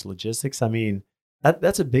design, there's logistics. I mean,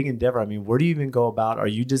 that's a big endeavor. I mean, where do you even go about? Are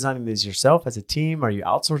you designing these yourself as a team? Are you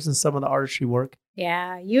outsourcing some of the artistry work?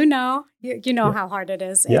 Yeah, you know Yeah. how hard it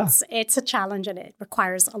is. Yeah. It's a challenge and it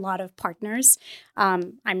requires a lot of partners.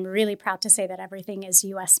 I'm really proud to say that everything is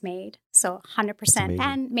U.S. made, so 100% amazing.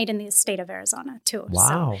 and made in the state of Arizona too.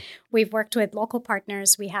 Wow. So we've worked with local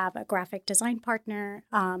partners. We have a graphic design partner,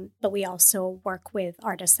 but we also work with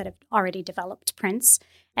artists that have already developed prints.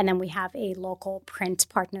 And then we have a local print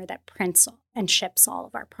partner that prints and ships all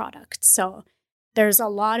of our products. So there's a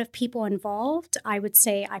lot of people involved. I would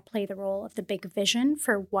say I play the role of the big vision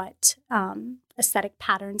for what aesthetic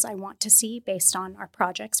patterns I want to see based on our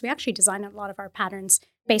projects. We actually design a lot of our patterns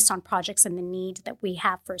based on projects and the need that we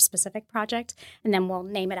have for a specific project. And then we'll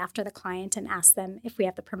name it after the client and ask them if we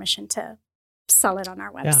have the permission to sell it on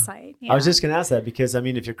our website. I was just going to ask that because, I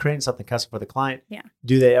mean, if you're creating something custom for the client, Yeah.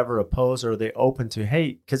 do they ever oppose or are they open to,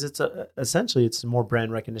 hey, because it's essentially it's more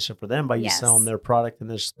brand recognition for them by you Yes. selling their product and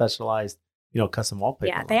their specialized, custom wallpaper.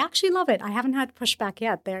 Yeah, they actually love it. I haven't had pushback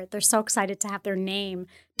yet. They're so excited to have their name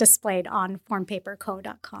displayed on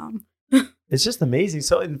formpaperco.com. It's just amazing.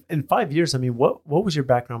 So in 5 years, I mean, what was your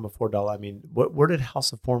background before Dala? I mean, where did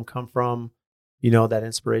House of Form come from? That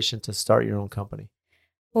inspiration to start your own company?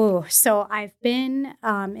 Oh, so I've been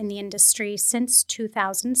in the industry since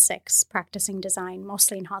 2006, practicing design,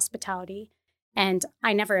 mostly in hospitality. And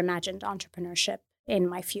I never imagined entrepreneurship in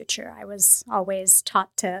my future. I was always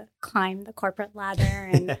taught to climb the corporate ladder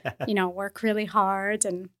and, work really hard.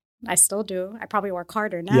 And I still do. I probably work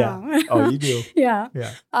harder now. Yeah. Oh, you do. Yeah.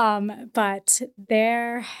 Yeah. But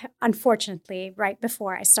there, unfortunately, right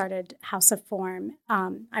before I started House of Form,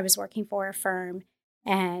 I was working for a firm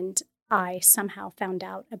and I somehow found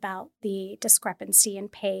out about the discrepancy in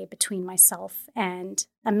pay between myself and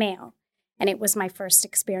a male. And it was my first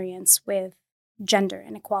experience with gender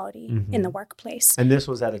inequality in the workplace. And this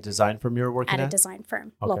was at a design firm you were working at? At a design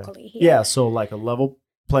firm locally here. Yeah. So like a level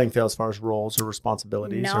playing field as far as roles or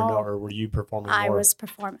responsibilities No. or were you performing more?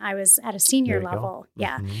 I was at a senior There you go. level.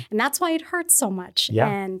 Yeah. Mhm. And that's why it hurt so much. Yeah.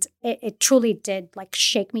 And it truly did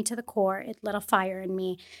shake me to the core. It lit a fire in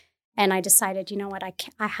me. And I decided, you know what, I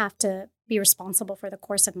have to be responsible for the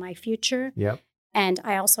course of my future. Yep. And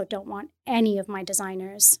I also don't want any of my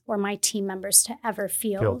designers or my team members to ever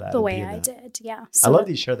feel that the and way be I that. did. Yeah. I love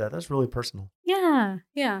that you shared that. That's really personal. Yeah.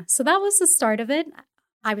 Yeah. So that was the start of it.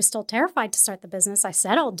 I was still terrified to start the business. I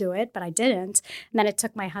said I'll do it, but I didn't. And then it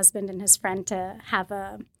took my husband and his friend to have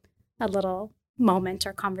a little moment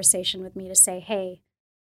or conversation with me to say, hey,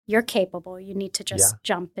 you're capable. You need to just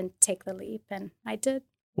jump and take the leap. And I did.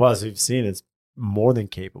 Well, as we've seen, it's more than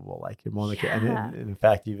capable. Like you're more than Yeah. and in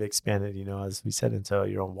fact, you've expanded, as we said, into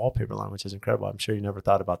your own wallpaper line, which is incredible. I'm sure you never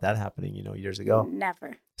thought about that happening, years ago.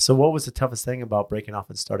 Never. So what was the toughest thing about breaking off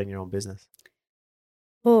and starting your own business?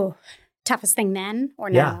 Oh, toughest thing then or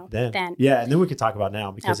now? Then. Yeah, and then we could talk about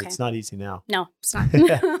now because Okay. it's not easy now. No, it's not.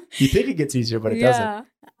 You think it gets easier, but it doesn't.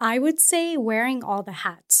 I would say wearing all the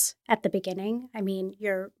hats at the beginning. I mean,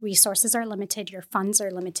 your resources are limited, your funds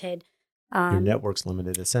are limited. Your network's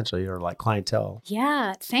limited, essentially, or like clientele.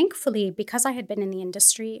 Yeah, thankfully, because I had been in the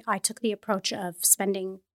industry, I took the approach of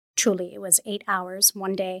spending it was 8 hours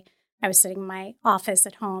one day. I was sitting in my office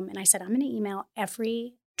at home and I said, I'm going to email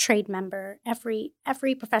every trade member, every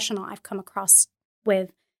professional I've come across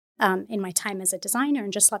with in my time as a designer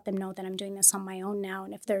and just let them know that I'm doing this on my own now.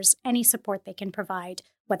 And if there's any support they can provide,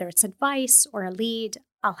 whether it's advice or a lead,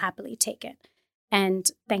 I'll happily take it. And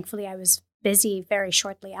thankfully, I was busy very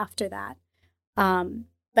shortly after that.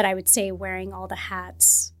 But I would say wearing all the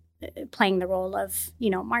hats, playing the role of,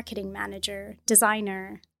 marketing manager,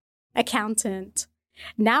 designer, accountant.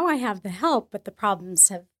 Now I have the help, but the problems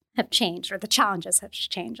have changed, or the challenges have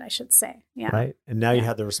changed, I should say. Yeah. Right. And now you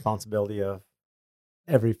have the responsibility of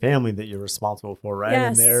every family that you're responsible for, right?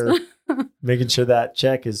 Yes. And they're making sure that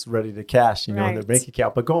check is ready to cash, in their Right. bank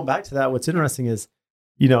account. But going back to that, what's interesting is,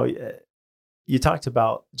 you talked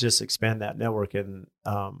about just expand that network. And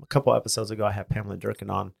a couple episodes ago, I had Pamela Durkin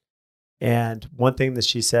on. And one thing that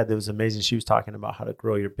she said that was amazing, she was talking about how to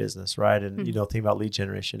grow your business, right? And, think about lead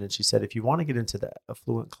generation. And she said, if you want to get into the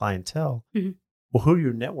affluent clientele, well, who are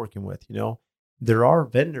you networking with? There are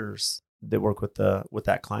vendors that work with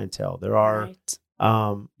that clientele. There are,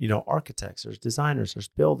 architects, there's designers, there's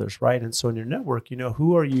builders, right? And so in your network,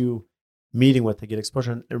 who are you meeting with to get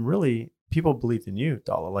exposure? And really, people believed in you,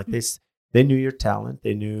 Dala. Like they knew your talent,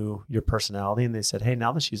 they knew your personality, and they said, hey,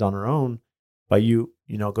 now that she's on her own, by you,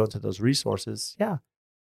 go to those resources,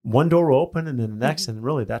 one door will open and then the next, and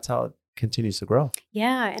really that's how it continues to grow.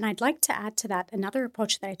 Yeah, and I'd like to add to that, another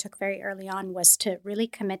approach that I took very early on was to really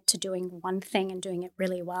commit to doing one thing and doing it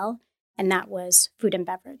really well, and that was food and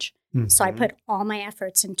beverage. So I put all my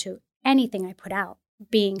efforts into anything I put out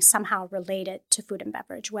being somehow related to food and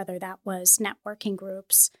beverage, whether that was networking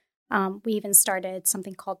groups. We even started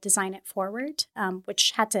something called Design It Forward,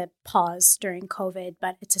 which had to pause during COVID,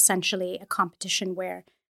 but it's essentially a competition where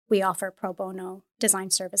we offer pro bono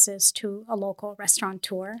design services to a local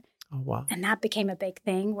restaurateur. Oh, wow. And that became a big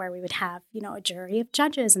thing where we would have, a jury of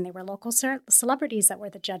judges, and they were local celebrities that were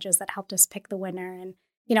the judges that helped us pick the winner. And,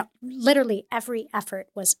 literally every effort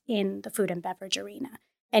was in the food and beverage arena.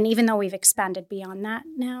 And even though we've expanded beyond that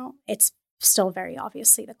now, it's still very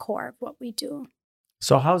obviously the core of what we do.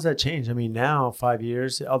 So how's that changed? I mean, now 5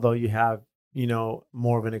 years, although you have,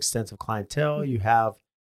 more of an extensive clientele, you have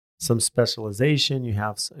some specialization, you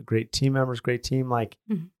have great team members, great team. Like,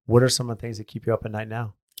 what are some of the things that keep you up at night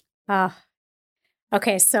now?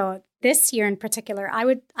 Okay. So this year in particular,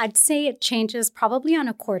 I'd say it changes probably on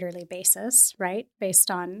a quarterly basis, right? Based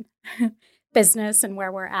on business and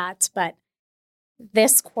where we're at. But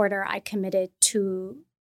this quarter, I committed to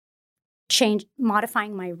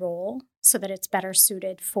modifying my role so that it's better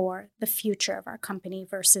suited for the future of our company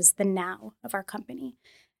versus the now of our company.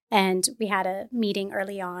 And we had a meeting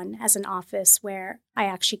early on as an office where I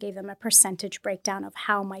actually gave them a percentage breakdown of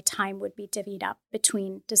how my time would be divvied up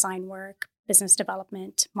between design work, business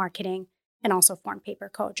development, marketing, and also form paper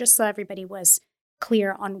code, just so everybody was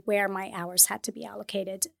clear on where my hours had to be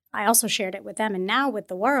allocated. I also shared it with them and now with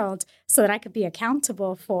the world so that I could be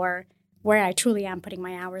accountable for where I truly am putting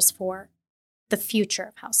my hours for the future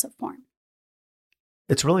of House of Form.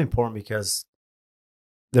 It's really important because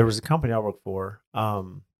there was a company I worked for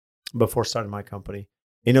before starting my company.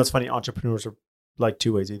 It's funny, entrepreneurs are like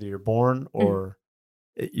two ways. Either you're born or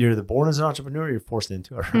you're either born as an entrepreneur or you're forced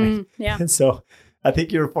into it, right? Yeah. And so I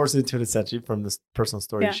think you were forced into it essentially from this personal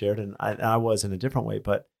story you shared. And I was in a different way.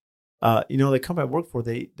 But, the company I worked for,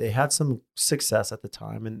 they had some success at the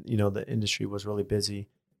time. And, the industry was really busy.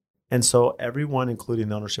 And so everyone, including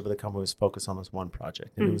the ownership of the company, was focused on this one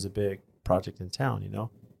project. And it was a big project in town,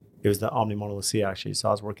 It was the Omni Mauna Lucia, actually. So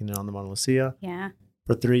I was working on the Mauna Lucia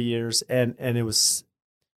for 3 years. And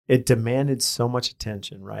it demanded so much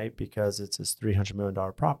attention, right? Because it's this $300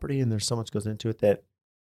 million property and there's so much goes into it that,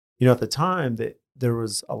 at the time that there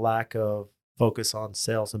was a lack of focus on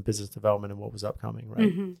sales and business development and what was upcoming,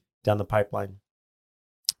 right? Down the pipeline.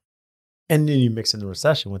 And then you mix in the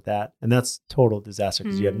recession with that, and that's total disaster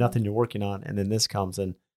because you have nothing you're working on, and then this comes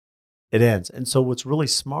and it ends. And so what's really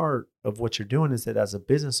smart of what you're doing is that as a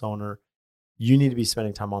business owner, you need to be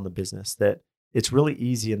spending time on the business. That it's really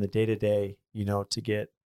easy in the day-to-day, to get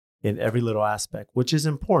in every little aspect, which is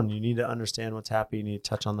important. You need to understand what's happening. You need to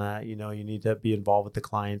touch on that. You need to be involved with the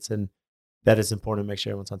clients, and that is important to make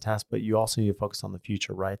sure everyone's on task. But you also need to focus on the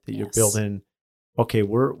future, right? That you're building. Okay,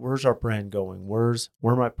 where's our brand going? Where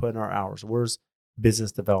am I putting our hours? Where's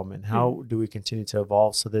business development? How do we continue to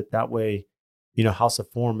evolve so that way, House of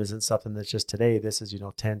Form isn't something that's just today. This is,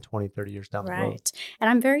 10, 20, 30 years down the road. Right. And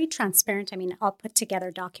I'm very transparent. I mean, I'll put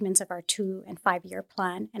together documents of our 2 and 5 year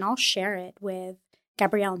plan, and I'll share it with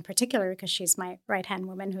Gabrielle in particular, because she's my right-hand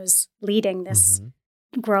woman who's leading this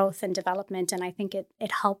growth and development. And I think it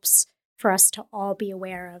helps for us to all be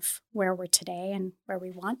aware of where we're today and where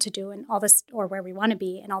we want to do and all this, or where we want to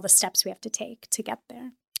be and all the steps we have to take to get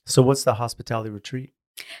there. So what's the hospitality retreat?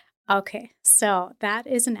 Okay, so that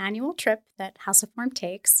is an annual trip that House of Form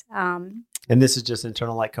takes. And this is just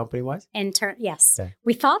internal, like company-wise? Yes. Okay.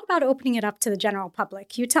 We thought about opening it up to the general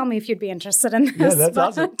public. You tell me if you'd be interested in this. Yeah, that's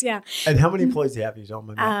awesome. Yeah. And how many employees do you have? You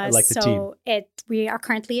don't mind, like the team? We are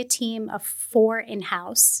currently a team of 4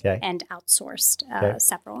 in-house and outsourced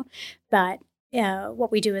several. But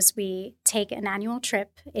what we do is we take an annual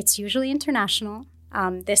trip. It's usually international.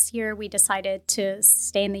 This year we decided to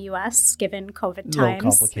stay in the U.S. given COVID times. A little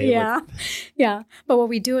complicated. Yeah. But what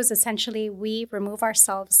we do is essentially we remove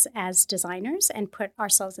ourselves as designers and put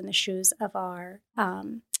ourselves in the shoes of our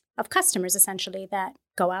of customers, essentially, that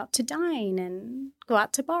go out to dine and go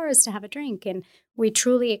out to bars to have a drink. And we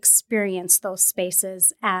truly experience those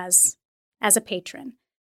spaces as a patron.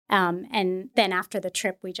 And then after the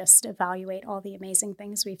trip, we just evaluate all the amazing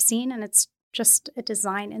things we've seen. And it's just a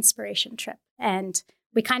design inspiration trip. And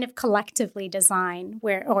we kind of collectively decide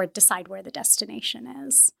where the destination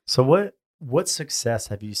is. So what success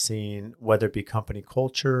have you seen, whether it be company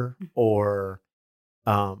culture or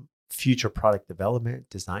future product development,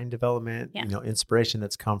 design development, inspiration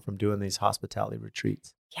that's come from doing these hospitality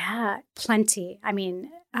retreats? Yeah, plenty. I mean,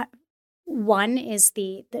 one is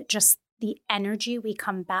the energy we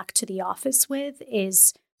come back to the office with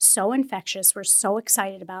is so infectious. We're so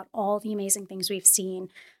excited about all the amazing things we've seen.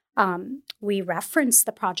 We reference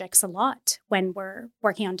the projects a lot when we're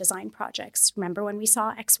working on design projects. Remember when we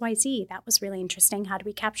saw XYZ? That was really interesting. How do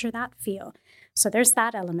we capture that feel? So there's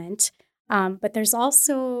that element. But there's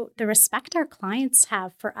also the respect our clients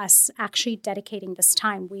have for us actually dedicating this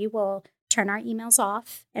time. We will turn our emails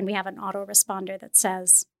off and we have an autoresponder that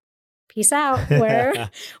says, peace out.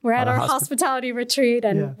 We're at our hospitality retreat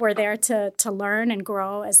and we're there to learn and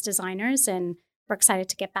grow as designers. And we're excited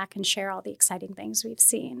to get back and share all the exciting things we've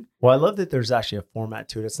seen. Well, I love that there's actually a format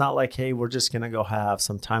to it. It's not like, hey, we're just going to go have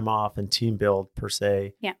some time off and team build per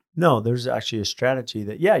se. Yeah. No, there's actually a strategy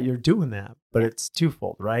that, you're doing that, but it's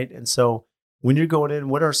twofold, right? And so when you're going in,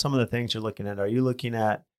 what are some of the things you're looking at? Are you looking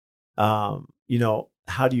at, how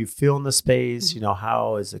do you feel in the space? Mm-hmm.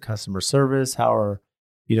 How is the customer service? How are,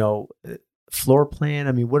 floor plan?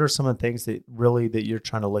 I mean, what are some of the things that you're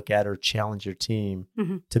trying to look at or challenge your team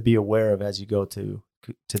to be aware of as you go to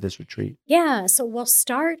this retreat? Yeah. So we'll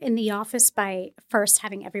start in the office by first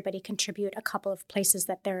having everybody contribute a couple of places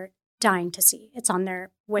that they're dying to see. It's on their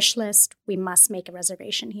wish list. We must make a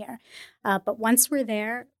reservation here. But once we're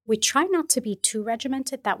there, we try not to be too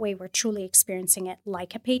regimented. That way we're truly experiencing it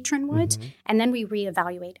like a patron would. Mm-hmm. And then we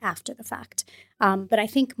reevaluate after the fact. But I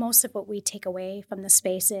think most of what we take away from the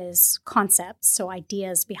space is concepts, so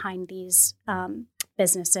ideas behind these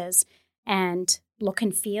businesses, and look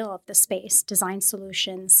and feel of the space, design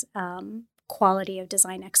solutions, quality of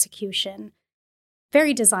design execution,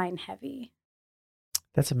 very design heavy.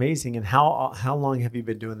 That's amazing. And how long have you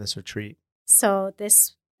been doing this retreat? So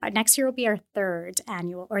this next year will be our third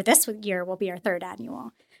annual, or this year will be our third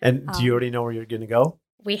annual. And do you already know where you're going to go?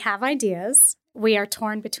 We have ideas. We are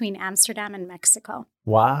torn between Amsterdam and Mexico.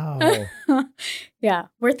 Wow. Yeah.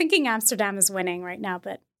 We're thinking Amsterdam is winning right now,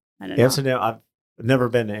 but I don't know. Amsterdam, I've never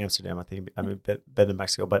been to Amsterdam. I think I've been to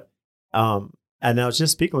Mexico, but and I was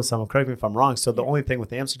just speaking with someone, correct me if I'm wrong. So the only thing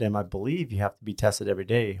with Amsterdam, I believe you have to be tested every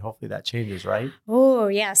day. Hopefully that changes, right? Oh,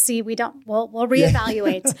 yeah. See, we'll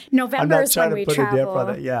reevaluate. November is when we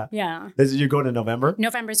travel. Yeah. Yeah. You're going to November?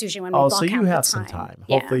 November is usually when we block out the time. So you have some time.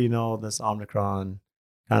 Yeah. Hopefully, this Omicron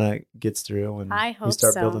kind of gets through and I hope we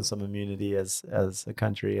start so. building some immunity as a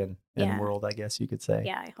country and world, I guess you could say.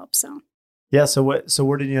 Yeah, I hope so. Yeah. So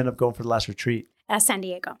where did you end up going for the last retreat? San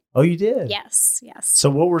Diego. Oh, you did? Yes. So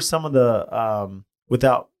what were some of the,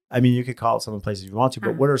 you could call it some of the places you want to,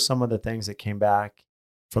 but what are some of the things that came back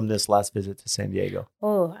from this last visit to San Diego?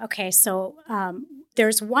 Oh, okay. So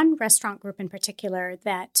there's one restaurant group in particular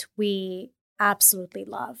that we absolutely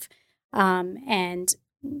love. And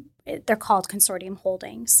they're called Consortium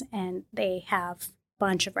Holdings, and they have a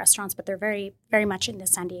bunch of restaurants, but they're very, very much in the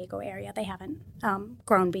San Diego area. They haven't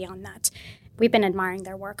grown beyond that. We've been admiring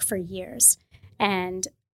their work for years. And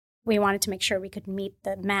we wanted to make sure we could meet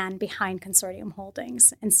the man behind Consortium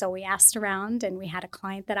Holdings. And so we asked around, and we had a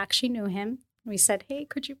client that actually knew him. We said, hey,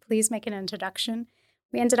 could you please make an introduction?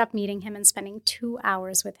 We ended up meeting him and spending 2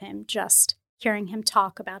 hours with him, just hearing him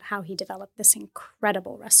talk about how he developed this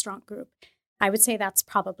incredible restaurant group. I would say that's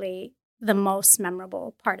probably the most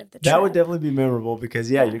memorable part of the trip. That would definitely be memorable because,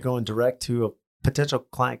 you're going direct to a potential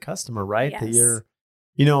client customer, right? Yes. That you're,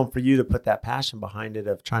 for you to put that passion behind it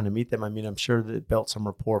of trying to meet them. I mean, I'm sure that it built some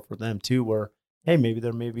rapport for them too, where, hey, maybe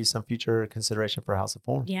there may be some future consideration for House of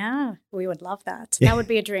Form. Yeah, we would love that. That would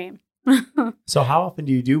be a dream. So how often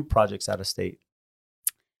do you do projects out of state?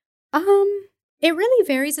 It really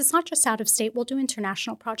varies. It's not just out of state. We'll do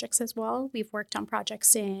international projects as well. We've worked on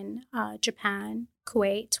projects in Japan,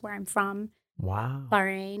 Kuwait, where I'm from. Wow.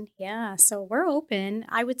 Bahrain. Yeah. So we're open.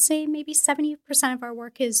 I would say maybe 70% of our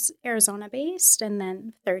work is Arizona based, and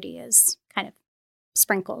then 30 is kind of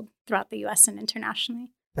sprinkled throughout the US and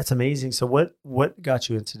internationally. That's amazing. So what got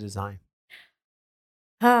you into design?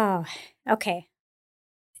 Oh, okay.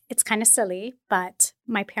 It's kind of silly, but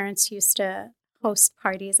my parents used to host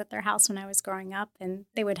parties at their house when I was growing up, and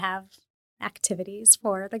they would have activities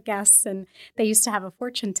for the guests, and they used to have a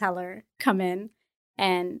fortune teller come in.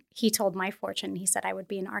 And he told my fortune. He said I would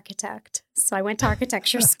be an architect. So I went to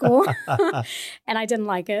architecture school and I didn't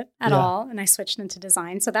like it at all. And I switched into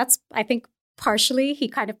design. So that's, I think, partially he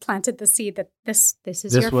kind of planted the seed that this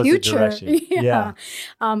is your future. Yeah.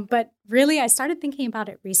 But really, I started thinking about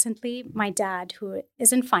it recently. My dad, who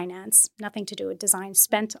is in finance, nothing to do with design,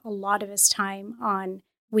 spent a lot of his time on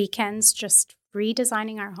weekends just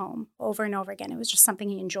redesigning our home over and over again. It was just something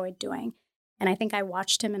he enjoyed doing. And I think I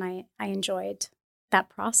watched him and I enjoyed that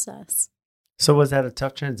process. So was that a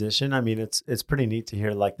tough transition? I mean, it's pretty neat to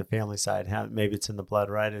hear like the family side, how maybe it's in the blood,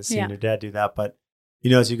 right? And seeing your dad do that. But,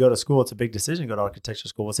 as you go to school, it's a big decision to go to architecture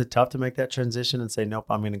school. Was it tough to make that transition and say, nope,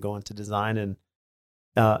 I'm going to go into design? And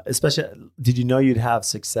especially, did you know you'd have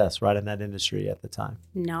success right in that industry at the time?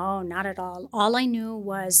 No, not at all. All I knew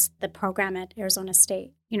was the program at Arizona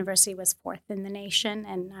State University was 4th in the nation.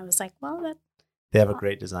 And I was like, well, they have a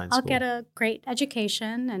great design school. I'll get a great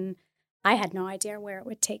education. And I had no idea where it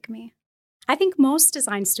would take me. I think most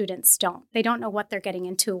design students don't. They don't know what they're getting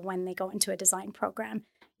into when they go into a design program.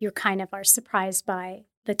 You kind of are surprised by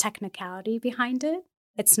the technicality behind it.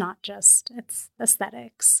 It's not just, it's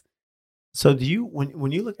aesthetics. So do you,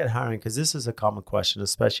 when you look at hiring, because this is a common question,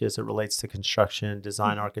 especially as it relates to construction,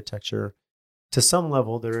 design, architecture, to some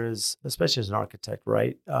level there is, especially as an architect,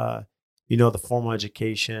 right? The formal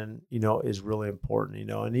education, is really important,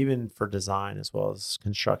 and even for design as well as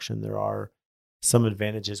construction, there are some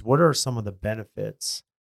advantages. What are some of the benefits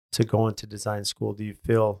to go into design school? Do you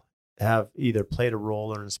feel have either played a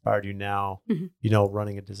role or inspired you now,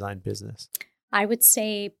 running a design business? I would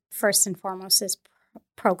say first and foremost is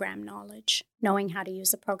program knowledge, knowing how to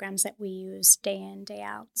use the programs that we use day in, day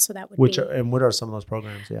out. So that would and what are some of those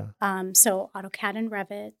programs? Yeah. So AutoCAD and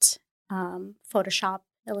Revit, Photoshop,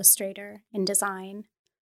 Illustrator, InDesign.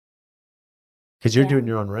 Because you're doing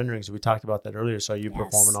your own renderings. We talked about that earlier. So are you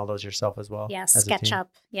performing all those yourself as well? Yes. SketchUp.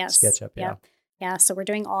 Yes. SketchUp. Yeah. Yeah. So we're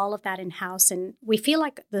doing all of that in-house. And we feel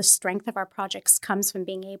like the strength of our projects comes from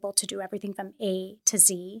being able to do everything from A to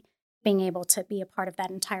Z, being able to be a part of that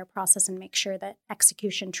entire process and make sure that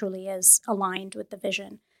execution truly is aligned with the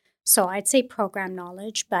vision. So I'd say program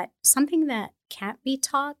knowledge, but something that can't be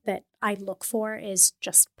taught that I look for is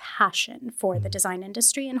just passion for the design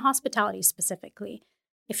industry and hospitality specifically.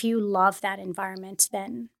 If you love that environment,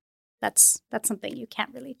 then that's something you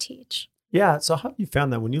can't really teach. Yeah. So how have you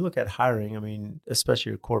found that when you look at hiring, I mean,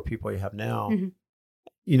 especially your core people you have now,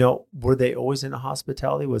 were they always into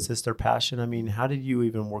hospitality? Was this their passion? I mean, how did you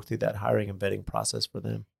even work through that hiring and vetting process for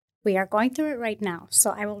them? We are going through it right now,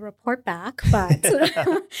 so I will report back, but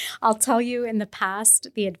I'll tell you in the past,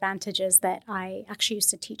 the advantages that I actually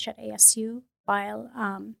used to teach at ASU while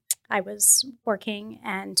I was working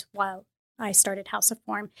and while I started House of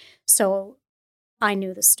Form. So I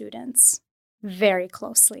knew the students very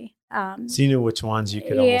closely. So you knew which ones you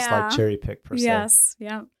could almost like cherry pick per se. Yes,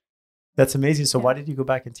 yeah. That's amazing. So why did you go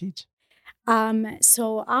back and teach?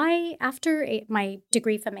 So after my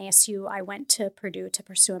degree from ASU, I went to Purdue to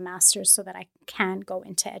pursue a master's so that I can go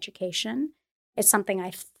into education. It's something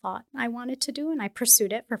I thought I wanted to do, and I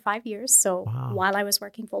pursued it for 5 years. So while I was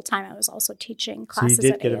working full time, I was also teaching classes at ASU. So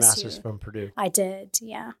you did get a master's from Purdue? I did,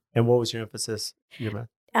 yeah. And what was your emphasis?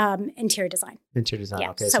 Interior design. Interior design,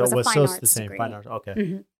 yeah. okay. So it was the same, degree. Fine arts, okay.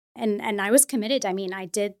 Mm-hmm. And I was committed. I mean, I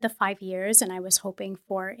did the 5 years, and I was hoping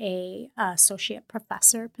for a associate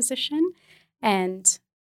professor position. And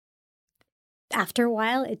after a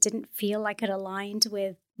while, it didn't feel like it aligned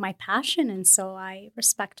with my passion. And so I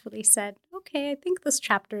respectfully said, okay, I think this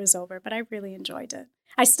chapter is over, but I really enjoyed it.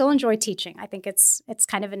 I still enjoy teaching. I think it's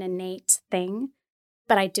kind of an innate thing,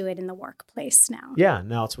 but I do it in the workplace now. Yeah,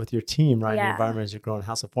 now it's with your team, right? Yeah. The environment as you're growing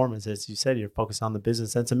House of Form, as you said, you're focused on the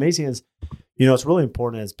business. And it's amazing as, it's really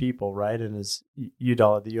important as people, right? And as you,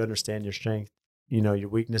 Dala, that you understand your strength, your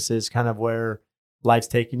weaknesses, kind of where life's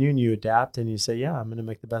taking you, and you adapt and you say, yeah, I'm going to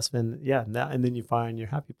make the best of it. Yeah. And then you find your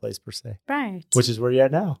happy place per se. Right. Which is where you're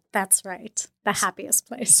at now. That's right. The happiest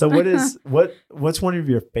place. So what's one of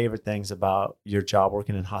your favorite things about your job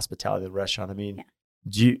working in hospitality, the restaurant? I mean,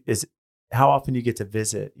 how often do you get to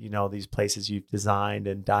visit, these places you've designed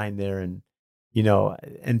and dine there and,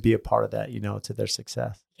 and be a part of that, to their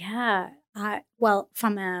success? Yeah. Well,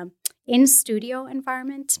 from a in-studio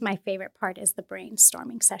environment, my favorite part is the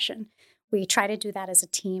brainstorming session. We try to do that as a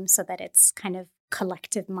team so that it's kind of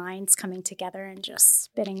collective minds coming together and just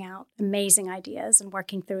spitting out amazing ideas and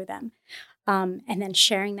working through them. And then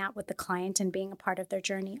sharing that with the client and being a part of their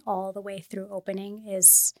journey all the way through opening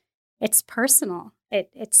it's personal.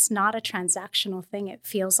 It's not a transactional thing. It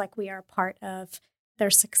feels like we are a part of their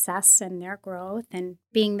success and their growth, and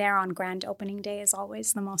being there on grand opening day is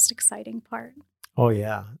always the most exciting part. Oh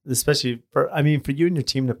yeah. Especially for you and your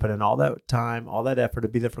team to put in all that time, all that effort to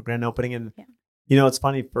be there for grand opening. And, it's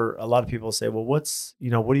funny for a lot of people to say, well, what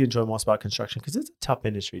do you enjoy most about construction? Because it's a tough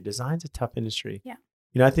industry. Design's a tough industry. Yeah.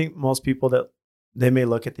 I think most people that they may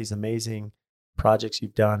look at these amazing projects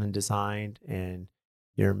you've done and designed and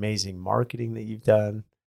your amazing marketing that you've done,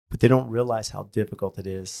 but they don't realize how difficult it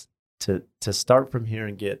is to start from here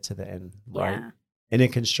and get to the end, right? Yeah. And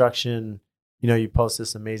in construction, you post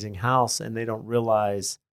this amazing house and they don't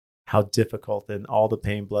realize how difficult and all the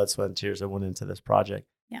pain, blood, sweat, and tears that went into this project.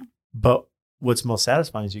 Yeah. But what's most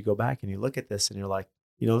satisfying is you go back and you look at this and you're like,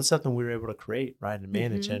 this is something we were able to create, right? And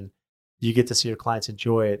manage. Mm-hmm. And you get to see your clients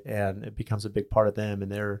enjoy it and it becomes a big part of them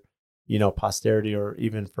and their, posterity, or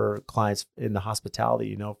even for clients in the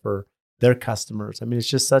hospitality, for their customers. It's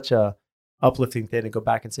just such a uplifting thing to go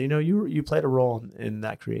back and say, you played a role in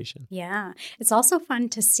that creation. Yeah. It's also fun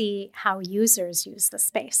to see how users use the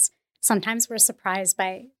space. Sometimes we're surprised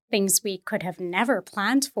by things we could have never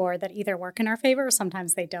planned for that either work in our favor or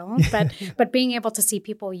sometimes they don't. But being able to see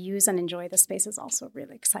people use and enjoy the space is also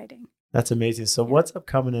really exciting. That's amazing. So what's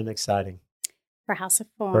upcoming and exciting? For House of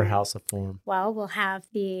Form. Well, we'll have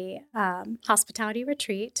the hospitality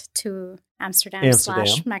retreat to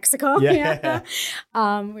Amsterdam/Mexico. Yeah.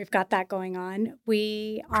 We've got that going on.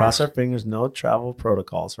 We cross our fingers, no travel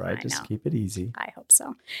protocols, right? Just keep it easy. I hope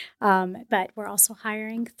so. But we're also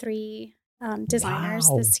hiring 3 designers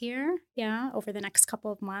this year. Yeah, over the next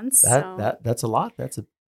couple of months. That's a lot. That's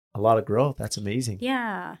a lot of growth. That's amazing.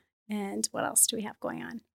 Yeah. And what else do we have going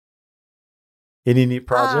on? Any neat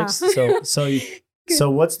projects? So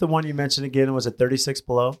what's the one you mentioned again? Was it 36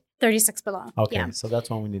 Below? 36 Below. Okay, yeah. So that's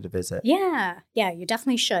one we need to visit. Yeah, you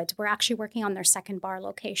definitely should. We're actually working on their second bar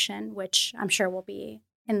location, which I'm sure will be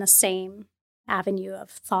in the same avenue of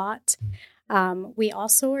thought. We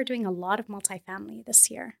also are doing a lot of multifamily this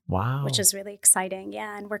year. Wow. Which is really exciting.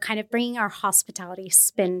 Yeah, and we're kind of bringing our hospitality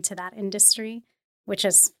spin to that industry, which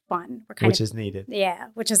is fun. Which is needed. Yeah,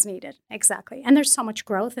 which is needed. Exactly. And there's so much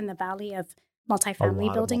growth in the valley of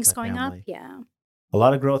multifamily buildings going up. Yeah. A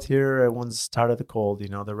lot of growth here. Everyone's tired of the cold.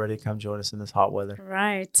 They're ready to come join us in this hot weather.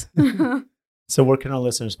 Right. So where can our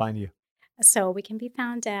listeners find you? So we can be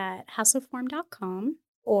found at houseofform.com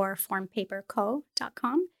or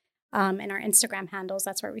formpaperco.com. And our Instagram handles,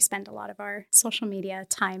 that's where we spend a lot of our social media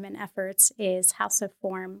time and efforts, is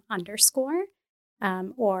houseofform_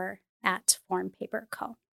 or at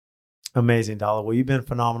formpaperco. Amazing, Dala. Well, you've been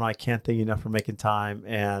phenomenal. I can't thank you enough for making time.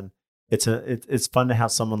 And it's fun to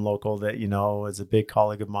have someone local that, is a big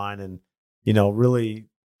colleague of mine and, really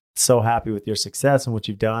so happy with your success and what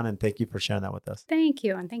you've done. And thank you for sharing that with us. Thank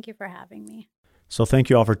you. And thank you for having me. So thank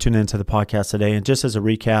you all for tuning into the podcast today. And just as a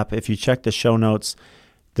recap, if you check the show notes,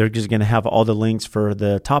 they're just going to have all the links for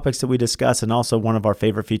the topics that we discuss. And also one of our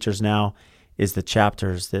favorite features now is the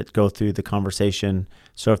chapters that go through the conversation.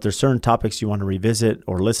 So if there's certain topics you want to revisit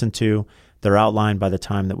or listen to, they're outlined by the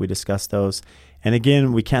time that we discuss those. And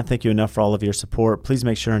again, we can't thank you enough for all of your support. Please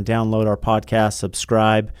make sure and download our podcast,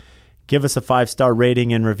 subscribe, give us a 5-star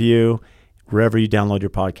rating and review wherever you download your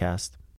podcast.